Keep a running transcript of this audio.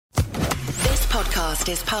podcast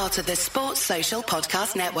is part of the Sports Social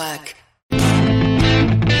Podcast Network.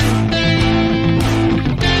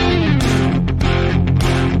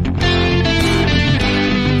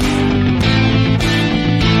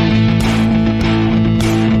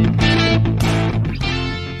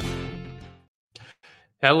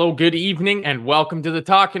 Hello, good evening, and welcome to the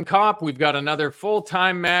Talkin' Cop. We've got another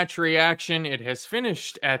full-time match reaction. It has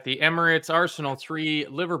finished at the Emirates. Arsenal 3,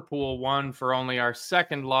 Liverpool 1 for only our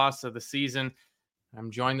second loss of the season.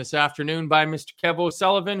 I'm joined this afternoon by Mr. Kev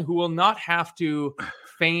O'Sullivan, who will not have to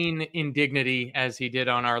feign indignity as he did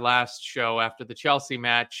on our last show after the Chelsea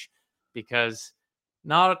match, because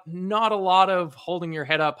not a lot of holding your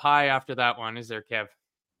head up high after that one, is there, Kev?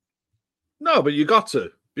 No, but you got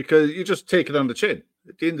to, because you just take it on the chin.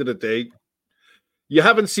 At the end of the day, you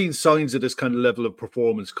haven't seen signs of this kind of level of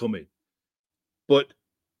performance coming, but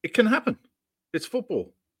it can happen. It's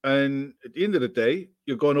football, and at the end of the day,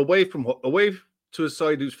 you're going away to a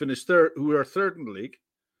side who's finished third, who are third in the league,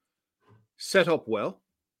 set up well,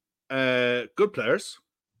 good players,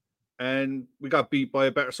 and we got beat by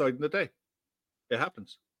a better side in the day. It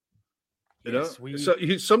happens, Yes, you know. So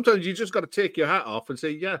sometimes you just got to take your hat off and say,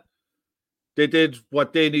 yeah. They did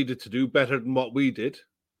what they needed to do better than what we did.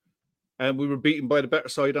 And we were beaten by the better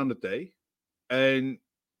side on the day. And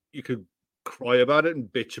you could cry about it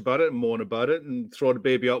and bitch about it and moan about it and throw the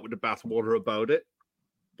baby out with the bathwater about it.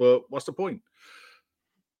 But what's the point?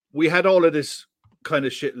 We had all of this kind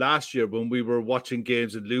of shit last year when we were watching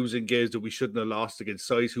games and losing games that we shouldn't have lost against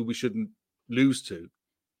sides who we shouldn't lose to.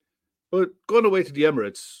 But going away to the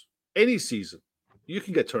Emirates, any season, you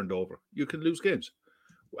can get turned over. You can lose games.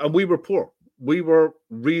 And we were poor. We were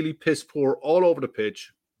really piss poor all over the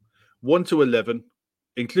pitch. 1 to 11,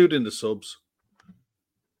 including the subs.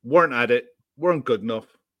 Weren't at it, weren't good enough,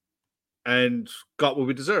 and got what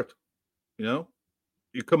we deserved. You know,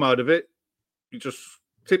 you come out of it, you just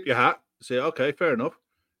tip your hat, say, okay, fair enough.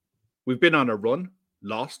 We've been on a run,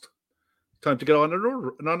 lost. Time to get on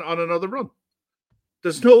another run.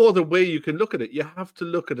 There's no other way you can look at it. You have to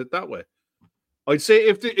look at it that way. I'd say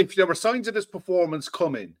if there were signs of this performance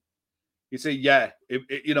coming, you'd say, yeah,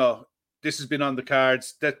 you know, this has been on the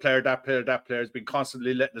cards. That player has been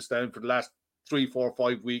constantly letting us down for the last 3, 4,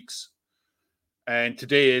 5 weeks. And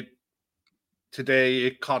today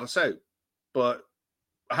it caught us out. But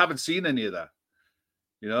I haven't seen any of that.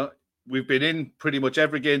 You know, we've been in pretty much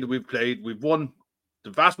every game that we've played. We've won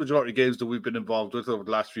the vast majority of games that we've been involved with over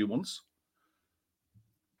the last few months.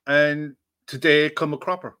 And today come a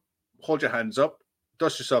cropper. Hold your hands up,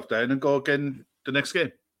 dust yourself down, and go again the next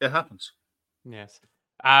game. It happens. Yes.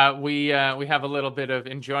 We have a little bit of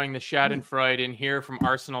enjoying the Schadenfreude in here from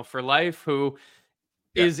Arsenal for Life, who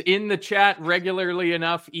is in the chat regularly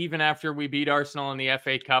enough, even after we beat Arsenal in the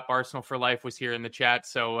FA Cup. Arsenal for Life was here in the chat,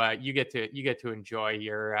 so you get to enjoy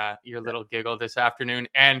your little giggle this afternoon.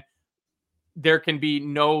 And there can be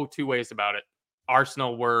no two ways about it.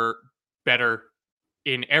 Arsenal were better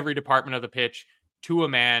in every department of the pitch, to a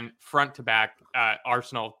man, front to back.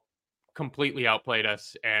 Arsenal completely outplayed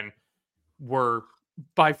us and were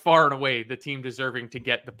by far and away the team deserving to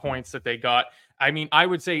get the points that they got. I mean, I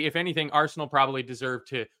would say, if anything, Arsenal probably deserved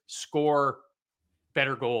to score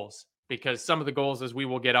better goals, because some of the goals, as we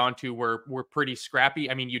will get onto, were pretty scrappy.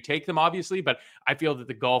 I mean, you take them, obviously, but I feel that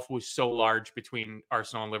the gulf was so large between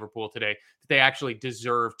Arsenal and Liverpool today that they actually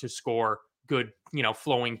deserve to score good,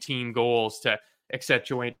 flowing team goals to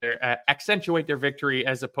accentuate their victory,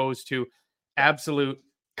 as opposed to absolute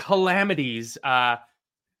calamities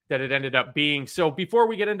that it ended up being. So before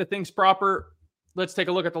we get into things proper, let's take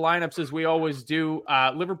a look at the lineups as we always do.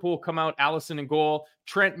 Liverpool come out, Alisson in goal.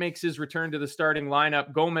 Trent makes his return to the starting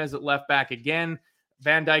lineup. Gomez at left back again.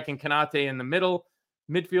 Van Dijk and Konate in the middle.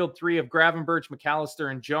 Midfield three of Gravenberch,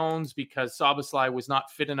 McAllister, and Jones, because Szoboszlai was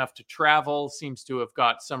not fit enough to travel. Seems to have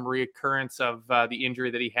got some reoccurrence of the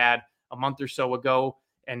injury that he had a month or so ago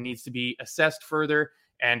and needs to be assessed further.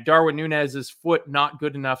 And Darwin Núñez's foot not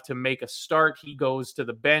good enough to make a start. He goes to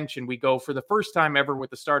the bench, and we go for the first time ever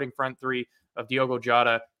with the starting front three of Diogo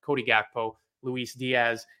Jota, Cody Gakpo, Luis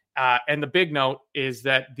Diaz. And the big note is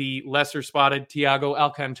that the lesser-spotted Thiago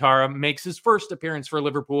Alcantara makes his first appearance for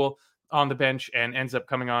Liverpool on the bench and ends up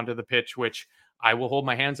coming onto the pitch, which I will hold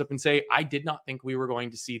my hands up and say I did not think we were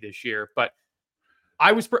going to see this year. But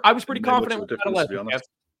I was pretty confident with that 11.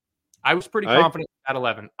 I was pretty confident at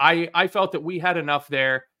 11. I felt that we had enough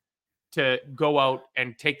there to go out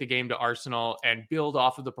and take the game to Arsenal and build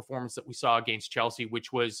off of the performance that we saw against Chelsea,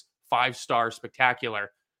 which was 5-star spectacular.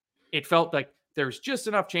 It felt like there's just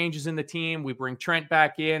enough changes in the team. We bring Trent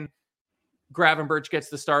back in. Gravenberch gets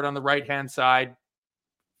the start on the right-hand side.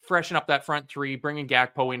 Freshen up that front three, bringing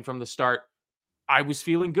Gakpo in from the start. I was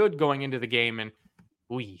feeling good going into the game, and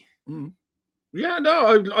Yeah, no,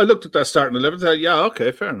 I looked at that starting 11. Thought, yeah,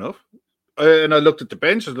 okay, fair enough. And I looked at the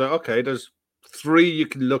bench. I was like, okay, there's 3 you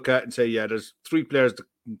can look at and say, yeah, there's 3 players that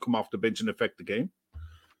can come off the bench and affect the game.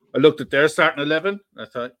 I looked at their starting 11. I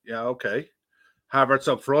thought, yeah, okay. Havertz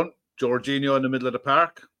up front, Jorginho in the middle of the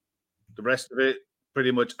park. The rest of it,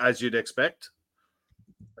 pretty much as you'd expect.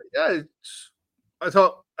 Yeah, I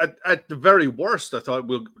thought at the very worst, I thought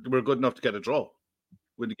we're good enough to get a draw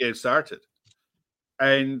when the game started.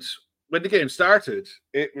 And when the game started,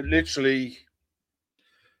 it literally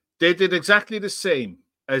they did exactly the same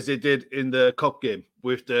as they did in the cup game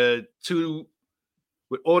with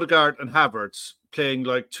Odegaard and Havertz playing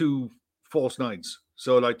like 2 false nines,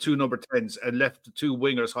 so like 2 number 10s, and left the 2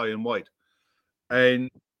 wingers high and wide, and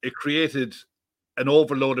it created an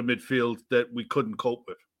overloaded midfield that we couldn't cope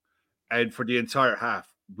with. And for the entire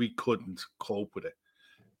half, we couldn't cope with it.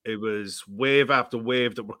 It was wave after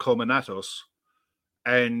wave that were coming at us,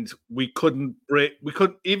 and we couldn't break. We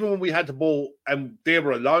couldn't, even when we had the ball and they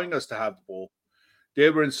were allowing us to have the ball, they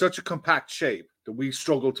were in such a compact shape that we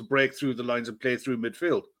struggled to break through the lines and play through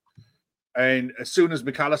midfield. And as soon as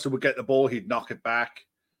McAllister would get the ball, he'd knock it back.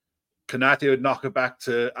 Konate would knock it back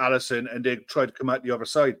to Allison, and they'd try to come out the other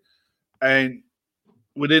side. And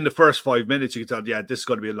within the first 5 minutes, you could tell, yeah, this is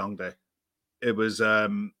going to be a long day. It was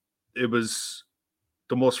the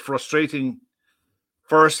most frustrating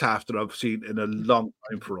first half that I've seen in a long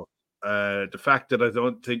time for us. The fact that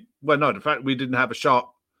the fact we didn't have a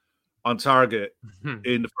shot on target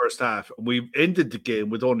in the first half, we ended the game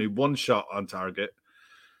with only 1 shot on target,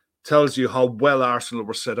 tells you how well Arsenal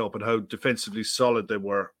were set up and how defensively solid they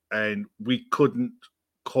were, and we couldn't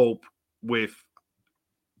cope with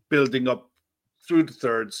building up through the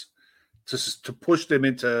thirds to push them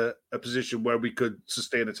into a position where we could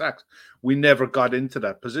sustain attacks. We never got into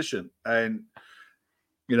that position, and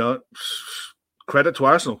credit to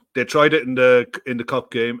Arsenal. They tried it in the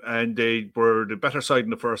cup game, and they were the better side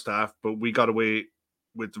in the first half, but we got away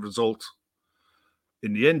with the result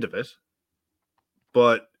in the end of it.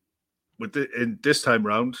 But in this time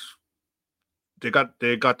round, they got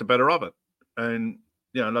the better of it, and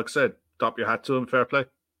like I said, top your hat to them. Fair play.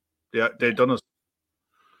 They've done us.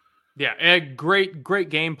 Yeah, a great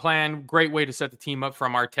game plan. Great way to set the team up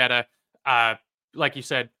from Arteta. Like you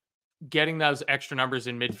said, getting those extra numbers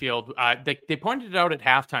in midfield. They pointed it out at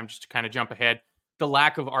halftime, just to kind of jump ahead, the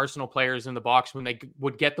lack of Arsenal players in the box when they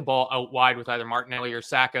would get the ball out wide with either Martinelli or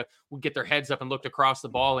Saka, would get their heads up and looked across the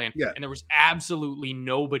ball in. Yeah. And there was absolutely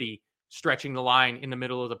nobody stretching the line in the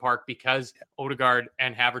middle of the park because Odegaard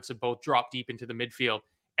and Havertz had both dropped deep into the midfield.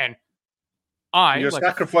 And you're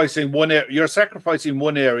sacrificing one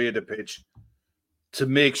area of the pitch to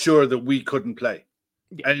make sure that we couldn't play.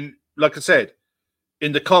 Yeah. And like I said,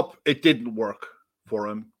 in the cup, it didn't work for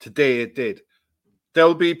him. Today, it did.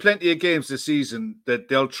 There'll be plenty of games this season that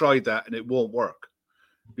they'll try that and it won't work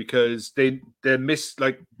because they missed.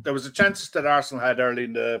 Like there was a chance that Arsenal had early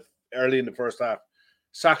in the first half.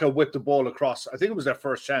 Saka whipped the ball across. I think it was their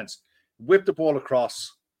first chance. Whipped the ball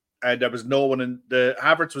across, and there was no one. The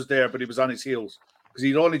Havertz was there, but he was on his heels because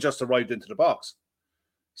he'd only just arrived into the box.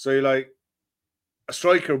 So you're like, a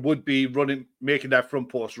striker would be running, making that front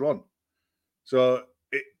post run. So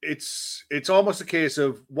it's almost a case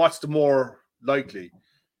of what's the more likely.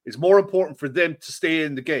 It's more important for them to stay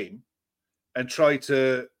in the game and try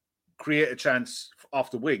to create a chance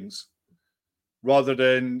off the wings rather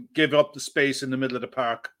than give up the space in the middle of the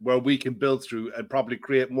park where we can build through and probably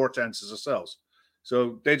create more chances ourselves.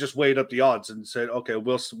 So they just weighed up the odds and said, okay,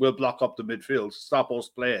 we'll block up the midfield, stop us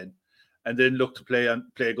playing, and then look to play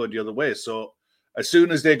going the other way. So as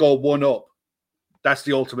soon as they go 1-up, that's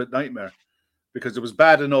the ultimate nightmare. Because it was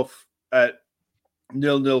bad enough at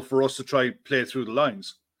 0-0 for us to try play through the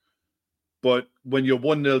lines. But when you're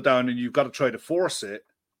 1-0 down and you've got to try to force it,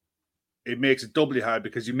 it makes it doubly hard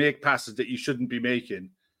because you make passes that you shouldn't be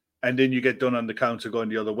making. And then you get done on the counter going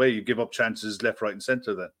the other way. You give up chances left, right, and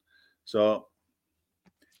center then. So,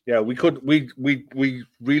 yeah, we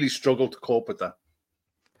really struggled to cope with that.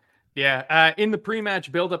 Yeah, in the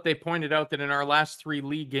pre-match build-up, they pointed out that in our last 3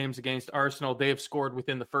 league games against Arsenal, they have scored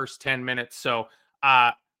within the first 10 minutes. So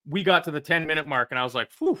we got to the 10-minute mark, and I was like,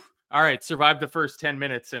 "Phew! All right, survived the first 10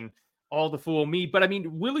 minutes, and all the fool me." But I mean,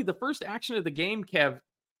 really, the first action of the game, Kev,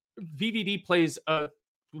 VVD plays a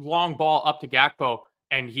long ball up to Gakpo,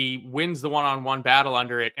 and he wins the one-on-one battle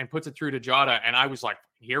under it and puts it through to Jota. And I was like,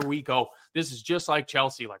 "Here we go! This is just like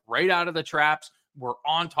Chelsea, like right out of the traps." We're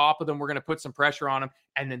on top of them. We're going to put some pressure on them.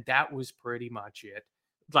 And then that was pretty much it.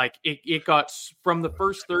 like it got from the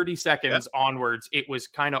first 30 seconds onwards, it was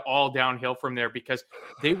kind of all downhill from there because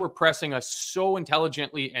they were pressing us so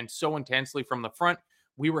intelligently and so intensely from the front.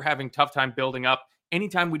 We were having tough time building up.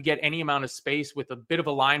 Anytime we'd get any amount of space with a bit of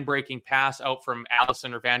a line breaking pass out from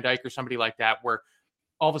Allison or Van Dijk or somebody like that, where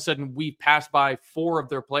all of a sudden we passed by 4 of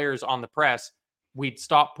their players on the press, we'd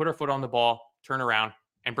stop, put our foot on the ball, turn around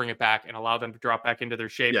and bring it back and allow them to drop back into their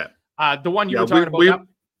shape. The one you were talking about.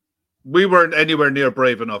 We weren't anywhere near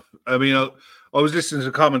brave enough. I mean, I was listening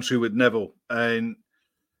to commentary with Neville, and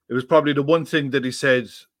it was probably the one thing that he said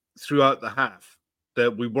throughout the half,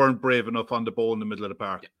 that we weren't brave enough on the ball in the middle of the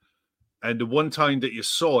park. And the one time that you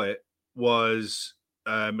saw it was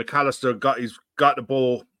McAllister got the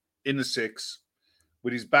ball in the 6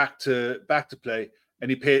 with his back to play, and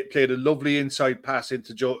he played a lovely inside pass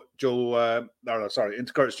into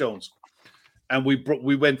into Curtis Jones, and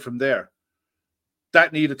we went from there.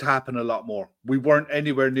 That needed to happen a lot more. We weren't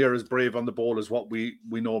anywhere near as brave on the ball as what we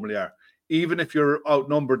normally are. Even if you're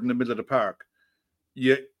outnumbered in the middle of the park,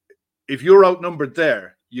 if you're outnumbered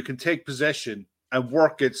there, you can take possession and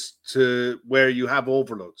work it to where you have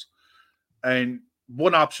overloads. And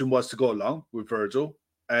one option was to go along with Virgil.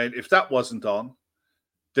 And if that wasn't on,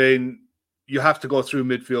 then you have to go through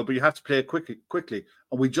midfield, but you have to play it quickly.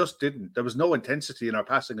 And we just didn't. There was no intensity in our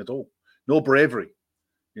passing at all. No bravery.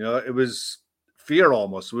 It was fear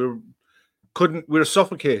almost. We were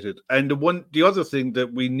suffocated. And the other thing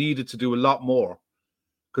that we needed to do a lot more,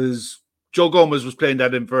 because Joe Gomez was playing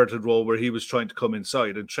that inverted role where he was trying to come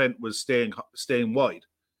inside and Trent was staying wide.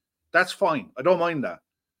 That's fine. I don't mind that.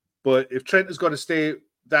 But if Trent is going to stay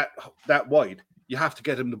that wide, you have to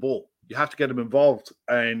get him the ball. You have to get him involved.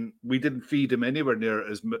 And we didn't feed him anywhere near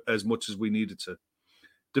as much as we needed to.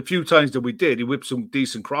 The few times that we did, he whipped some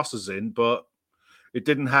decent crosses in, but it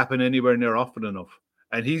didn't happen anywhere near often enough.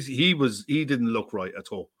 And he didn't look right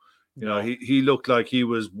at all. He looked like he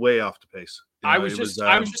was way off the pace. I was just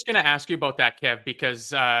going to ask you about that, Kev,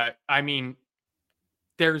 because I mean,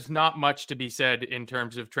 there's not much to be said in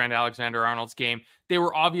terms of Trent Alexander-Arnold's game. They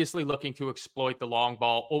were obviously looking to exploit the long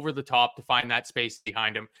ball over the top to find that space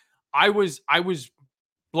behind him. I was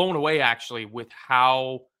blown away actually with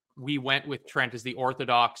how we went with Trent as the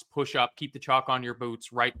orthodox push up, keep the chalk on your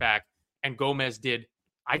boots, right back. And Gomez did,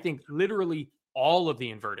 I think, literally all of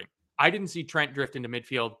the inverting. I didn't see Trent drift into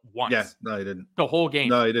midfield once. Yeah, no, he didn't. The whole game.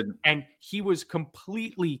 No, he didn't. And he was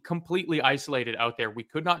completely isolated out there. We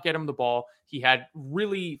could not get him the ball. He had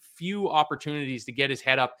really few opportunities to get his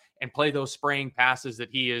head up and play those spraying passes that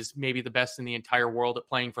he is maybe the best in the entire world at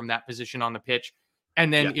playing from that position on the pitch,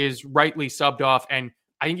 and then is rightly subbed off. And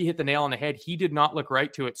I think he hit the nail on the head. He did not look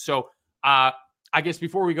right to it. So I guess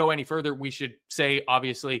before we go any further, we should say,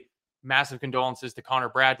 obviously, massive condolences to Connor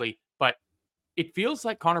Bradley, but it feels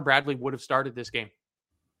like Connor Bradley would have started this game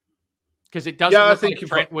because it doesn't look like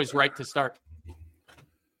Trent was right to start.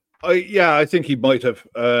 I think he might have.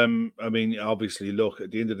 I mean, obviously, look, at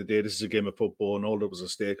the end of the day, this is a game of football, and all that was at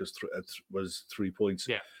stake was 3 points.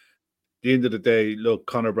 Yeah. At the end of the day, look,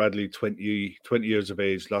 Connor Bradley, 20 years of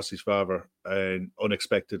age, lost his father, and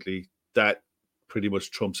unexpectedly, that pretty much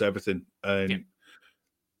trumps everything. And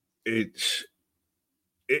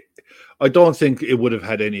I don't think it would have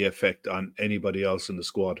had any effect on anybody else in the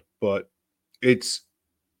squad, but I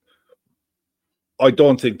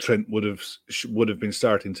don't think Trent would have been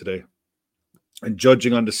starting today. And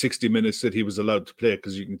judging on the 60 minutes that he was allowed to play,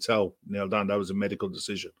 because you can tell, nailed on, that was a medical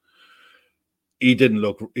decision. He didn't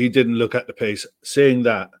look at the pace. Saying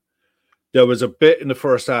that, there was a bit in the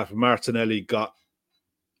first half, Martinelli got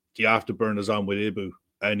the afterburners on with Ibu,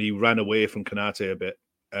 and he ran away from Konate a bit.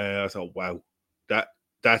 I thought, wow,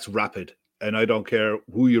 that's rapid. And I don't care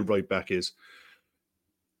who your right back is.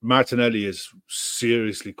 Martinelli is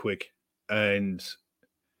seriously quick. And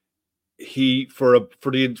he, for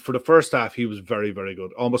the first half, he was very, very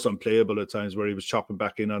good. Almost unplayable at times, where he was chopping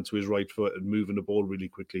back in onto his right foot and moving the ball really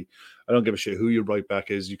quickly. I don't give a shit who your right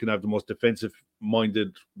back is. You can have the most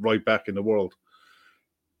defensive-minded right back in the world.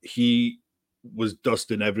 He was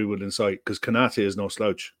dusting everyone in sight, because Konate is no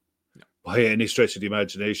slouch by any stretch of the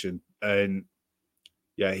imagination. And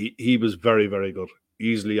yeah, he was very, very good.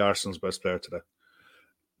 Easily Arsenal's best player today.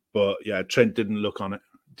 But yeah, Trent didn't look on it.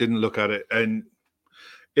 Didn't look at it. And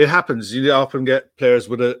it happens. You often get players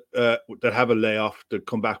with that have a layoff, that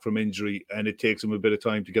come back from injury, and it takes them a bit of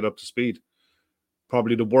time to get up to speed.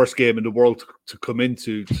 Probably the worst game in the world to come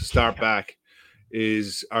into, to start back,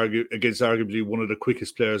 is against arguably one of the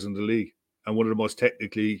quickest players in the league and one of the most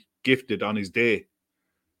technically gifted on his day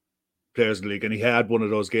players in the league. And he had one of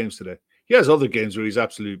those games today. He has other games where he's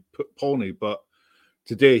absolute pony, but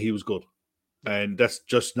today he was good. And that's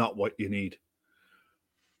just not what you need.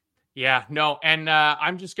 Yeah, no, and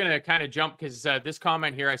I'm just going to kind of jump because this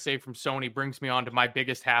comment here I say from Sony brings me on to my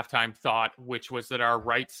biggest halftime thought, which was that our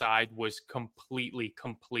right side was completely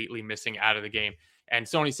missing out of the game. And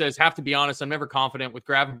Sony says, have to be honest, I'm never confident with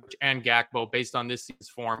Gravenberch and Gakpo based on this season's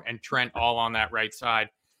form and Trent all on that right side.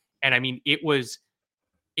 And I mean, it was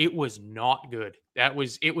not good. It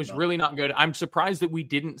was really not good. I'm surprised that we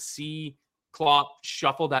didn't see Klopp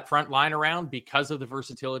shuffle that front line around because of the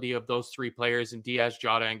versatility of those three players and Diaz,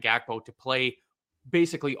 Jota, and Gakpo to play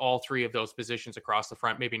basically all three of those positions across the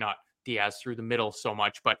front. Maybe not Diaz through the middle so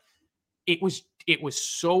much, but it was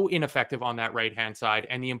so ineffective on that right hand side.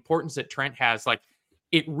 And the importance that Trent has, like,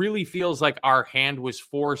 it really feels like our hand was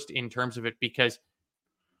forced in terms of it because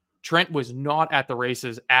Trent was not at the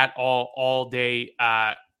races at all day.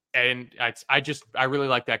 And I really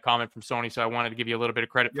like that comment from Sony. So I wanted to give you a little bit of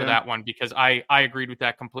credit for that one because I agreed with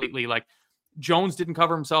that completely. Like, Jones didn't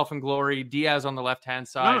cover himself in glory. Diaz on the left-hand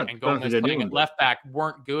side and Gomez playing at left back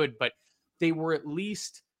weren't good, but they were at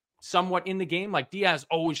least somewhat in the game. Like, Diaz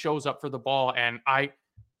always shows up for the ball. And I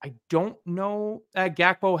don't know.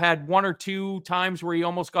 Gakpo had one or two times where he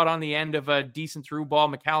almost got on the end of a decent through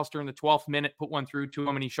ball. McAllister in the 12th minute put one through to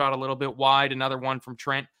him and he shot a little bit wide. Another one from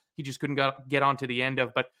Trent. He just couldn't get onto the end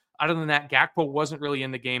of. But other than that, Gakpo wasn't really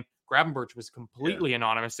in the game. Gravenberch was completely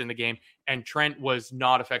anonymous in the game. And Trent was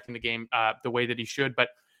not affecting the game the way that he should. But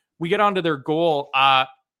we get onto their goal.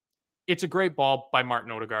 It's a great ball by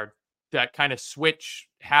Martin Odegaard. That kind of switch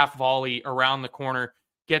half volley around the corner.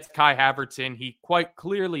 Gets Kai Havertz in. He quite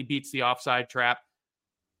clearly beats the offside trap.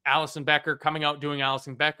 Alisson Becker coming out doing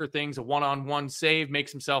Alisson Becker things. A one-on-one save.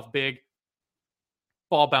 Makes himself big.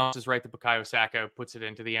 Ball bounces right to Bukayo Saka. Puts it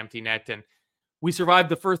into the empty net. And we survived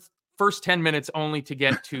the first 10 minutes only to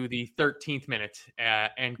get to the 13th minute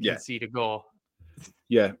and concede a goal.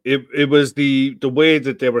 Yeah, it was the way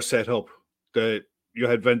that they were set up. That you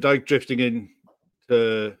had Van Dijk drifting in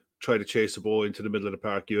to try to chase the ball into the middle of the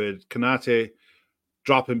park. You had Konate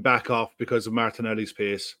dropping back off because of Martinelli's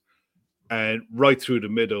pace, and right through the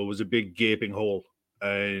middle was a big gaping hole,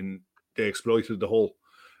 and they exploited the hole.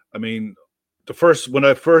 I mean, when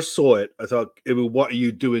I first saw it, I thought, what are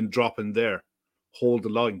you doing dropping there? Hold the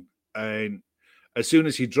line. And as soon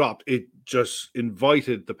as he dropped, it just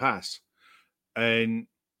invited the pass. And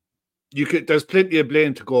there's plenty of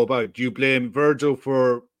blame to go about. Do you blame Virgil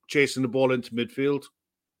for chasing the ball into midfield?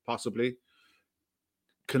 Possibly.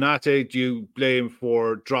 Konate, do you blame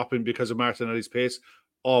for dropping because of Martinelli's pace?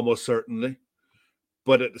 Almost certainly.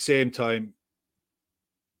 But at the same time,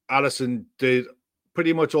 Alisson did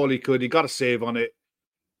pretty much all he could. He got a save on it.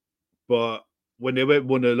 But when they went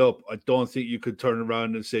 1-0 up, I don't think you could turn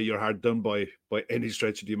around and say you're hard done by any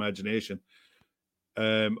stretch of the imagination.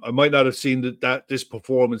 I might not have seen this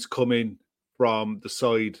performance coming from the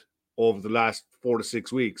side over the last 4 to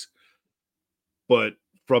 6 weeks. But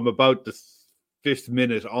from about the 5th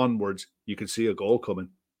minute onwards, you could see a goal coming.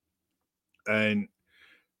 And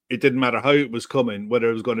it didn't matter how it was coming, whether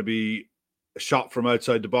it was going to be a shot from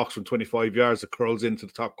outside the box from 25 yards that curls into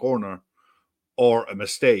the top corner or a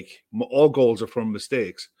mistake. All goals are from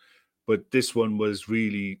mistakes. But this one was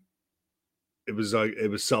really, it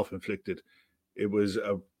was self-inflicted. It was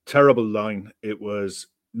a terrible line. It was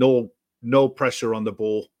no pressure on the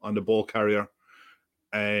ball carrier,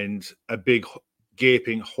 and a big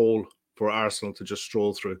gaping hole for Arsenal to just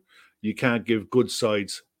stroll through. You can't give good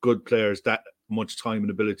sides, good players that much time and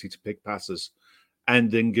ability to pick passes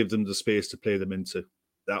and then give them the space to play them into.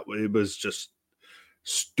 It was just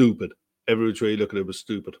stupid. Every which way you look at it was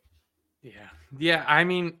stupid. Yeah. I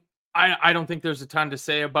mean, I don't think there's a ton to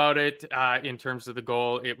say about it in terms of the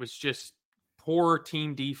goal. It was just poor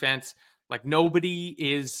team defense. Like, I don't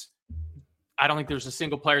think there's a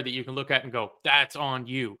single player that you can look at and go, that's on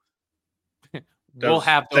you. We'll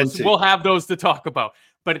have those to talk about.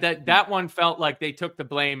 But that one felt like they took the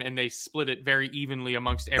blame and they split it very evenly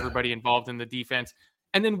amongst everybody involved in the defense.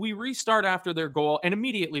 And then we restart after their goal, and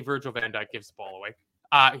immediately Virgil van Dijk gives the ball away.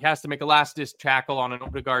 He has to make a last-ditch tackle on an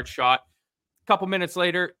Odegaard shot. A couple minutes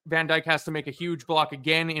later, Van Dijk has to make a huge block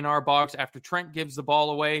again in our box after Trent gives the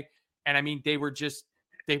ball away. And I mean, they were just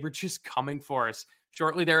coming for us.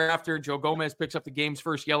 Shortly thereafter, Joe Gomez picks up the game's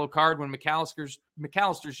first yellow card when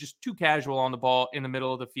McAllister's just too casual on the ball in the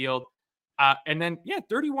middle of the field. And then,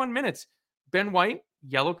 31 minutes. Ben White,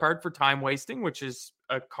 yellow card for time wasting, which is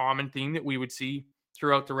a common theme that we would see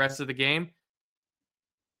throughout the rest of the game.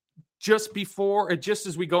 Just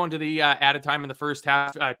as we go into the added time in the first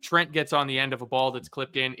half, Trent gets on the end of a ball that's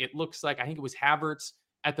clipped in. It looks like, I think it was Havertz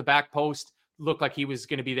at the back post, looked like he was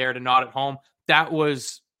going to be there to nod it home. That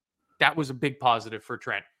was a big positive for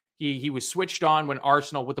Trent. He was switched on when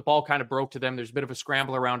Arsenal, with the ball kind of broke to them. There's a bit of a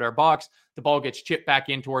scramble around our box. The ball gets chipped back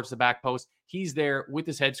in towards the back post. He's there with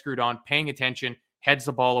his head screwed on, paying attention, heads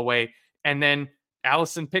the ball away. And then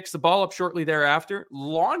Allison picks the ball up shortly thereafter,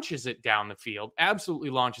 launches it down the field,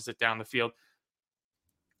 absolutely launches it down the field.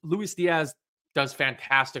 Luis Diaz does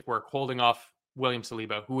fantastic work holding off William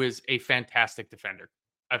Saliba, who is a fantastic defender,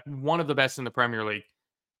 one of the best in the Premier League.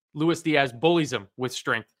 Luis Diaz bullies him with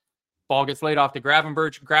strength. Ball gets laid off to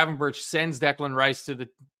Gravenberch. Gravenberch sends Declan Rice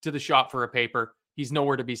to the shop for a paper. He's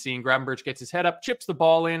nowhere to be seen. Gravenberch gets his head up, chips the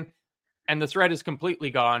ball in, and the threat is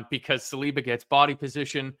completely gone because Saliba gets body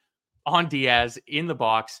position on Diaz in the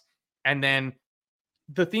box. And then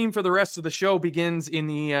the theme for the rest of the show begins in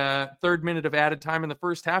the third minute of added time in the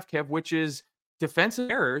first half, Kev, which is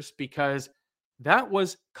defensive errors, because that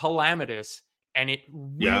was calamitous. And it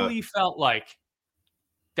really felt like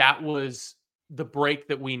that was the break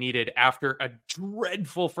that we needed after a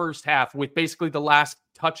dreadful first half, with basically the last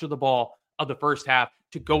touch of the ball of the first half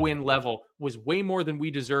to go in level was way more than we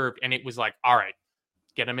deserved. And it was like, all right,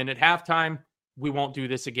 get them in at halftime. We won't do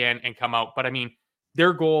this again and come out. But I mean,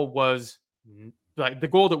 their goal was like the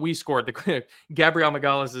goal that we scored, the Gabriel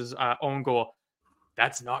Magalhaes' own goal.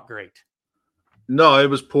 That's not great. No, it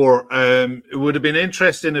was poor. It would have been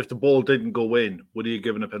interesting if the ball didn't go in. Would he have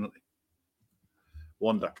given a penalty?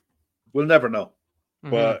 Wonder. We'll never know. Mm-hmm.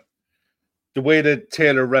 But the way that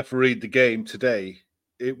Taylor refereed the game today,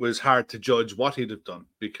 it was hard to judge what he'd have done,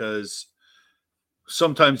 because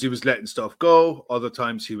sometimes he was letting stuff go, other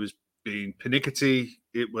times he was being pernickety.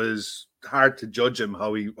 It was hard to judge him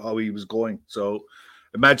how he was going. So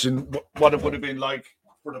imagine what it would have been like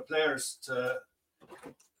for the players to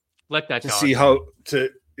let that dog see how to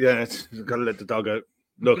gotta let the dog out.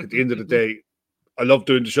 Look, at the end of the day, I love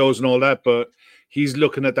doing the shows and all that, but he's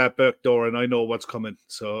looking at that back door and I know what's coming.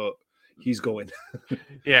 So he's going.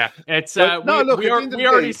 Yeah, it's we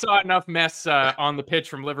already saw enough mess on the pitch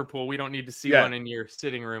from Liverpool. We don't need to see one in your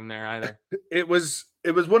sitting room there either. It was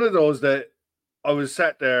one of those that I was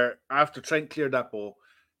sat there after Trent cleared that ball.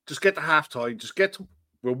 Just get to halftime.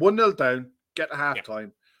 We're 1-0 down. Get to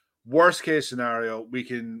halftime. Worst case scenario, we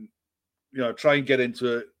can try and get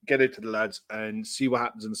into the lads and see what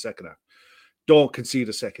happens in the second half. Don't concede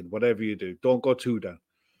a second, whatever you do. Don't go 2 down.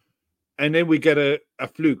 And then we get a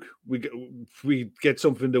fluke. We get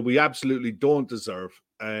something that we absolutely don't deserve,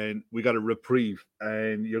 and we got a reprieve.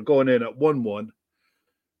 And you're going in at 1-1,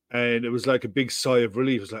 and it was like a big sigh of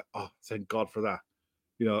relief. It was like, oh, thank God for that.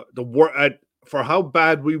 For how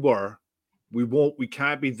bad we were, we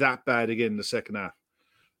can't be that bad again in the second half.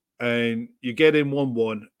 And you get in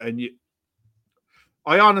 1-1, and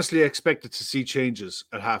I honestly expected to see changes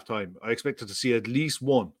at halftime. I expected to see at least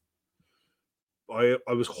one. I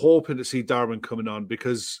was hoping to see Darwin coming on,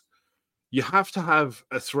 because you have to have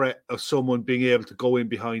a threat of someone being able to go in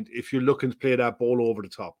behind if you're looking to play that ball over the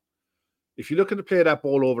top. If you're looking to play that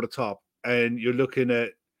ball over the top and you're looking at,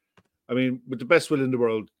 I mean, with the best will in the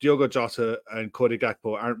world, Diogo Jota and Cody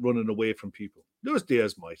Gakpo aren't running away from people. Luis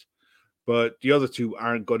Diaz might, but the other two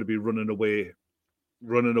aren't going to be running away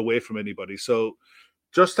from anybody. So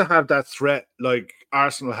just to have that threat like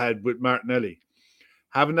Arsenal had with Martinelli,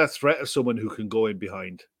 having that threat of someone who can go in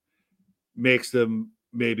behind makes them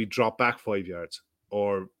maybe drop back 5 yards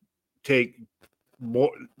or take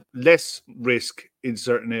less risk in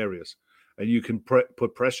certain areas, and you can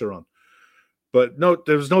put pressure on. But no,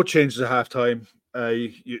 there was no changes at halftime.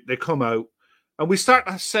 They come out, and we start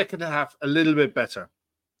the second half a little bit better.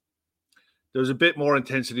 There was a bit more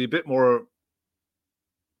intensity, a bit more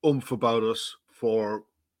oomph about us for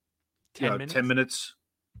 10 minutes.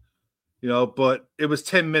 But it was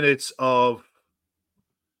 10 minutes of,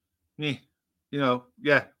 we're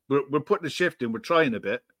putting a shift in, we're trying a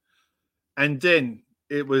bit. And then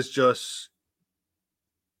it was just,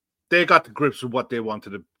 they got to grips with what they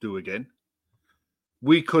wanted to do again.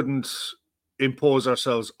 We couldn't impose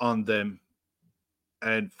ourselves on them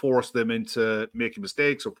and force them into making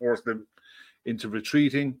mistakes or force them into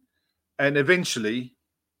retreating. And eventually,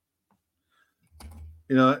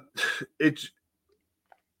 the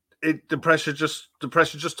pressure just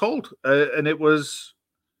told, and it was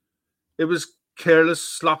careless,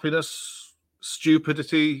 sloppiness,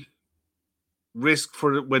 stupidity, risk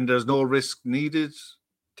for when there's no risk needed.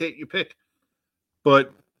 Take your pick.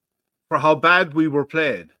 But for how bad we were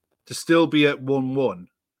playing, to still be at 1-1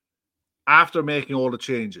 after making all the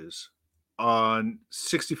changes on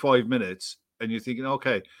 65 minutes, and you're thinking,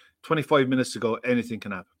 okay, 25 minutes to go, anything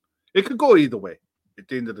can happen. It could go either way at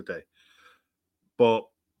the end of the day. But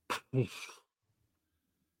you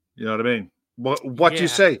know what I mean? What do you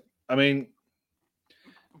say? I mean,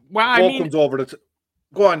 well, ball comes over the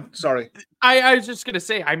Go on. Sorry. I was just going to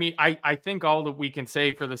say, I mean, I think all that we can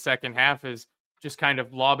say for the second half is just kind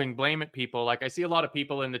of lobbing blame at people. Like I see a lot of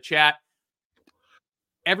people in the chat.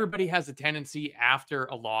 Everybody has a tendency after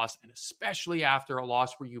a loss, and especially after a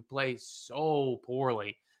loss where you play so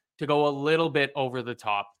poorly, to go a little bit over the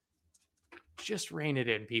top. Just rein it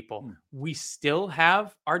in, people. We still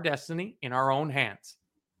have our destiny in our own hands.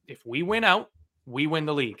 If we win out, we win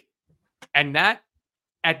the league. And that,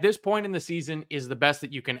 at this point in the season, is the best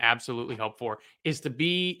that you can absolutely hope for, is to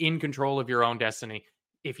be in control of your own destiny.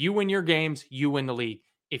 If you win your games, you win the league.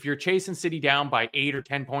 If you're chasing City down by 8 or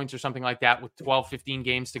 10 points or something like that with 12, 15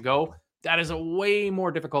 games to go, that is a way more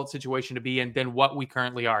difficult situation to be in than what we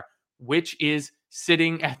currently are, which is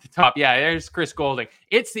sitting at the top. Yeah, there's Chris Golding.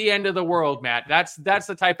 It's the end of the world, Matt. That's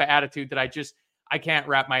the type of attitude that I can't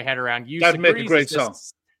wrap my head around. That'd make a great song.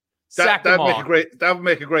 That'd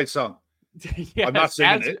make a great song. Yes, I'm not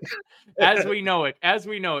singing it. as we know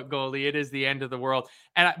it, Goldie, it is the end of the world.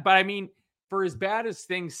 But I mean, for as bad as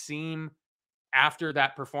things seem after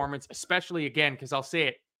that performance, especially again, because I'll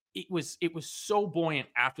say it was so buoyant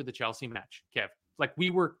after the Chelsea match, Kev. Like we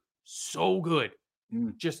were so good,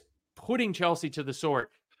 just putting Chelsea to the sword.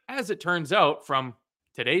 As it turns out, from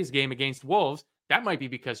today's game against Wolves, that might be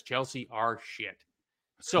because Chelsea are shit.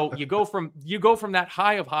 So you go from that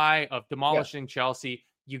high of demolishing Chelsea.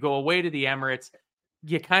 You go away to the Emirates.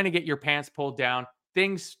 You kind of get your pants pulled down.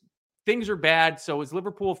 Things are bad. So as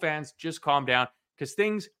Liverpool fans, just calm down because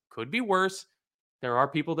things could be worse. There are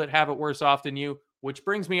people that have it worse off than you, which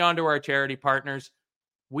brings me on to our charity partners.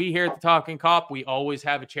 We here at the Talking Cop, we always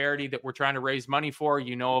have a charity that we're trying to raise money for.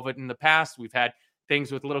 You know of it in the past. We've had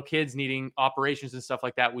things with little kids needing operations and stuff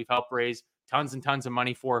like that. We've helped raise tons and tons of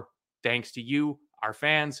money for, thanks to you, our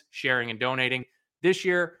fans, sharing and donating. This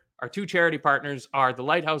year, our two charity partners are the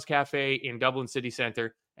Lighthouse Cafe in Dublin City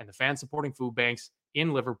Centre and the Fan Supporting Food Banks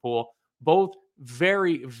in Liverpool. Both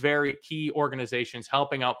very, very key organizations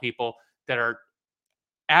helping out people that are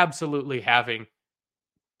absolutely having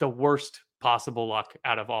the worst possible luck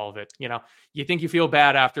out of all of it. You know, you think you feel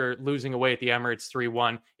bad after losing away at the Emirates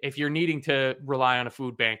 3-1. If you're needing to rely on a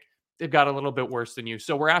food bank, they've got a little bit worse than you.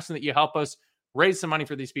 So we're asking that you help us raise some money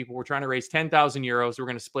for these people. We're trying to raise 10,000 euros. We're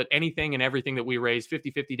going to split anything and everything that we raise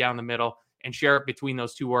 50-50 down the middle and share it between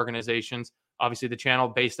those two organizations. Obviously, the channel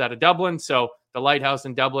based out of Dublin. So the Lighthouse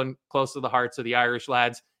in Dublin, close to the hearts of the Irish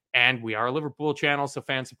lads. And we are a Liverpool channel, so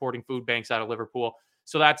Fan Supporting Food Banks out of Liverpool.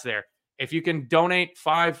 So that's there. If you can donate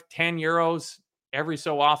 5, 10 euros every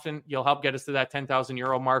so often, you'll help get us to that 10,000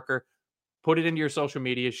 euro marker. Put it into your social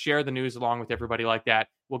media, share the news along with everybody like that.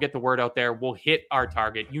 We'll get the word out there. We'll hit our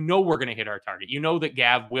target. You know we're going to hit our target. You know that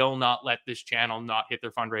Gav will not let this channel not hit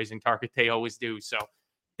their fundraising target. They always do. So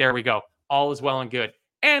there we go. All is well and good.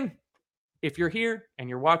 And if you're here and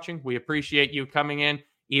you're watching, we appreciate you coming in.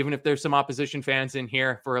 Even if there's some opposition fans in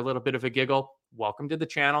here for a little bit of a giggle, welcome to the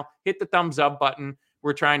channel. Hit the thumbs up button.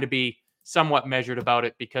 We're trying to be somewhat measured about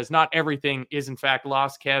it because not everything is in fact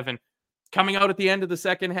lost, Kevin. Coming out at the end of the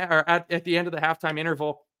second half, or at the end of the halftime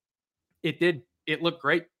interval, it looked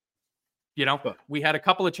great. You know, we had a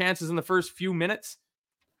couple of chances in the first few minutes,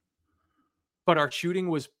 but our shooting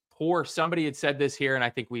was poor. Somebody had said this here, and I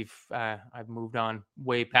think I've moved on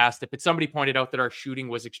way past it, but somebody pointed out that our shooting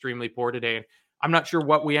was extremely poor today. And I'm not sure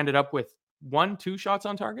what we ended up with. 1, 2 shots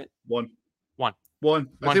on target? One.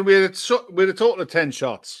 I think we had a total of 10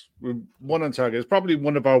 shots. 1 on target. It's probably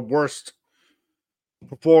one of our worst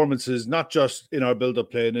performances, not just in our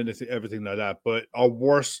build-up play and everything like that, but our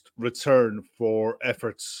worst return for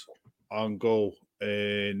efforts on goal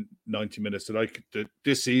in 90 minutes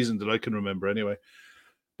this season that I can remember anyway.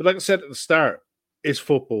 But like I said at the start, it's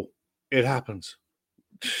football. It happens.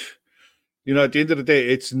 You know, at the end of the day,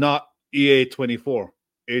 it's not EA 24.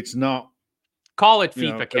 It's not. Call it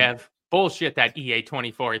FIFA, Kev. Bullshit, that EA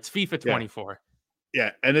 24. It's FIFA 24. Yeah,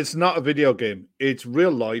 and it's not a video game. It's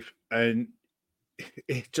real life, and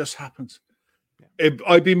it just happens.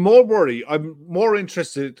 I'd be more worried. I'm more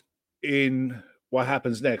interested in what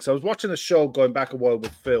happens next. I was watching a show going back a while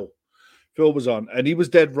with Phil. Phil was on, and he was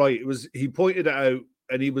dead right. He pointed it out,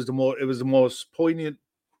 and it was the most poignant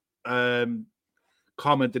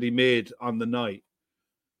comment that he made on the night.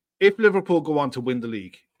 If Liverpool go on to win the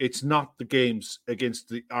league, it's not the games against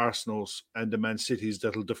the Arsenals and the Man Cities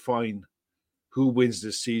that'll define who wins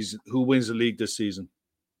this season, who wins the league this season.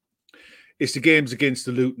 It's the games against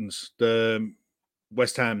the Lutons, the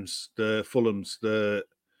West Hams, the Fulhams, the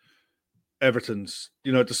Evertons.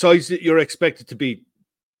 You know, the sides that you're expected to beat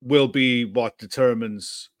will be what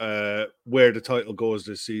determines where the title goes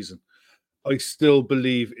this season. I still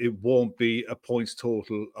believe it won't be a points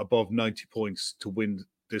total above 90 points to win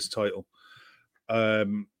this title.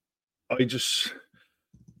 I just,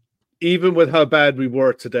 even with how bad we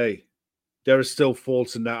were today, there are still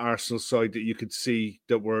faults in that Arsenal side that you could see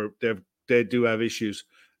that they do have issues,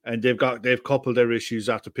 and they've coupled their issues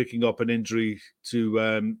after picking up an injury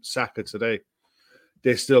to Saka today.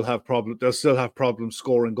 They'll still have problems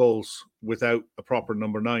scoring goals without a proper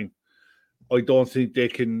number 9. I don't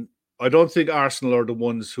think Arsenal are the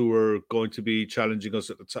ones who are going to be challenging us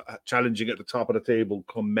challenging at the top of the table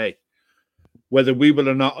come May. Whether we will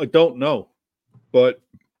or not, I don't know. But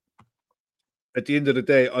at the end of the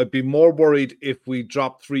day, I'd be more worried if we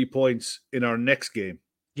drop 3 points in our next game.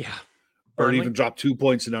 Yeah. Or even drop 2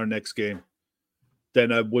 points in our next game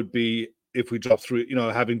than I would be if we drop 3,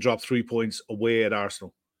 having dropped 3 points away at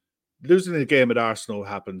Arsenal. Losing the game at Arsenal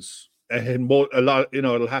happens. And a lot,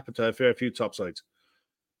 it'll happen to a fair few top sides.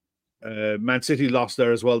 Man City lost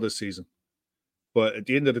there as well this season. But at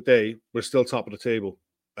the end of the day, we're still top of the table.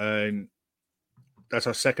 And that's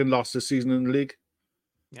our second loss this season in the league.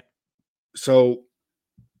 Yeah. So,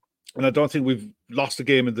 and I don't think we've lost a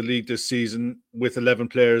game in the league this season with 11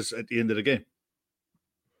 players at the end of the game.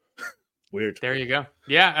 Weird. There you go.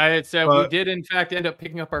 Yeah, we did, in fact, end up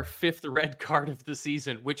picking up our 5th red card of the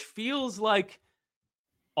season, which feels like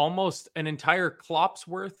almost an entire Klopp's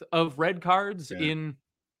worth of red cards in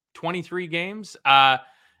 23 games. No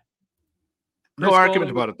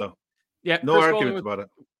argument about it, though. Yeah, no argument about it.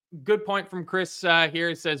 Good point from Chris here.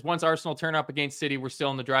 It says, once Arsenal turn up against City, we're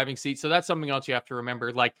still in the driving seat. So that's something else you have to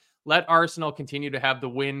remember. Like, let Arsenal continue to have the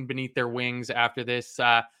wind beneath their wings after this.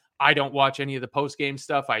 I don't watch any of the post-game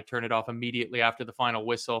stuff. I turn it off immediately after the final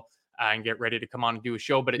whistle and get ready to come on and do a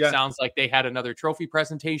show. But it sounds like they had another trophy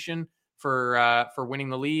presentation for winning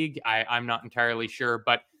the league. I'm not entirely sure,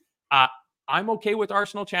 but I'm okay with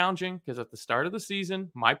Arsenal challenging, because at the start of the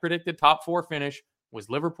season, my predicted top 4 finish was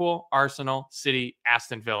Liverpool, Arsenal, City,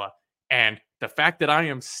 Aston Villa. And the fact that I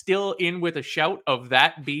am still in with a shout of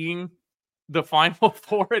that being the final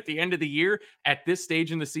 4 at the end of the year at this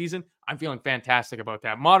stage in the season, I'm feeling fantastic about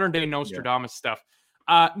that. Modern day Nostradamus stuff.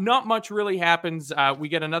 Not much really happens. We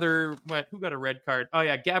get another, who got a red card? Oh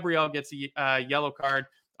yeah, Gabriel gets a yellow card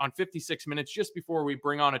on 56 minutes, just before we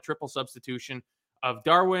bring on a triple substitution of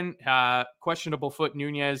Darwin, questionable foot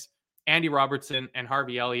Nunez, Andy Robertson, and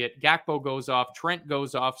Harvey Elliott. Gakpo goes off, Trent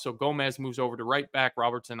goes off, so Gomez moves over to right back,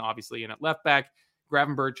 Robertson obviously in at left back,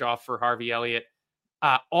 Gravenberch off for Harvey Elliott.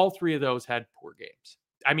 All 3 of those had poor games.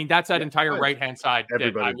 I mean, that's that entire right-hand side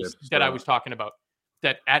that I was talking about.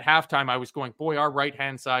 That at halftime, I was going, boy, our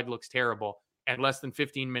right-hand side looks terrible. And less than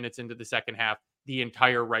 15 minutes into the second half, the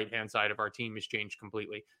entire right-hand side of our team has changed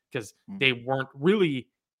completely, because they weren't really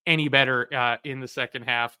any better in the second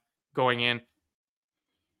half going in.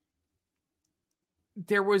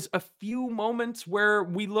 There was a few moments where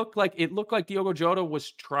it looked like Diogo Jota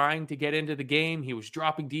was trying to get into the game. He was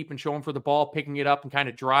dropping deep and showing for the ball, picking it up and kind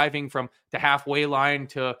of driving from the halfway line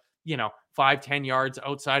to, 5-10 yards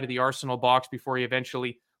outside of the Arsenal box before he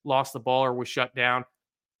eventually lost the ball or was shut down.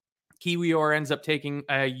 Kiwior ends up taking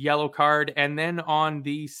a yellow card. And then on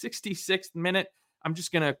the 66th minute, I'm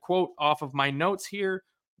just going to quote off of my notes here.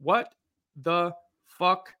 What the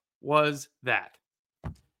fuck was that?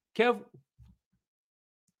 Kev,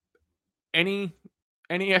 any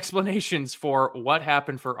explanations for what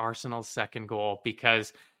happened for Arsenal's second goal?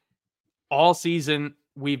 Because all season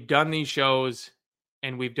we've done these shows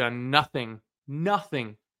and we've done nothing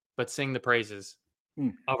but sing the praises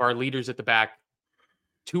of our leaders at the back.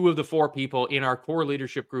 2 of the 4 people in our core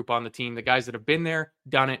leadership group on the team, the guys that have been there,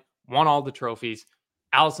 done it, won all the trophies,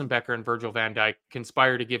 Alisson Becker and Virgil van Dijk,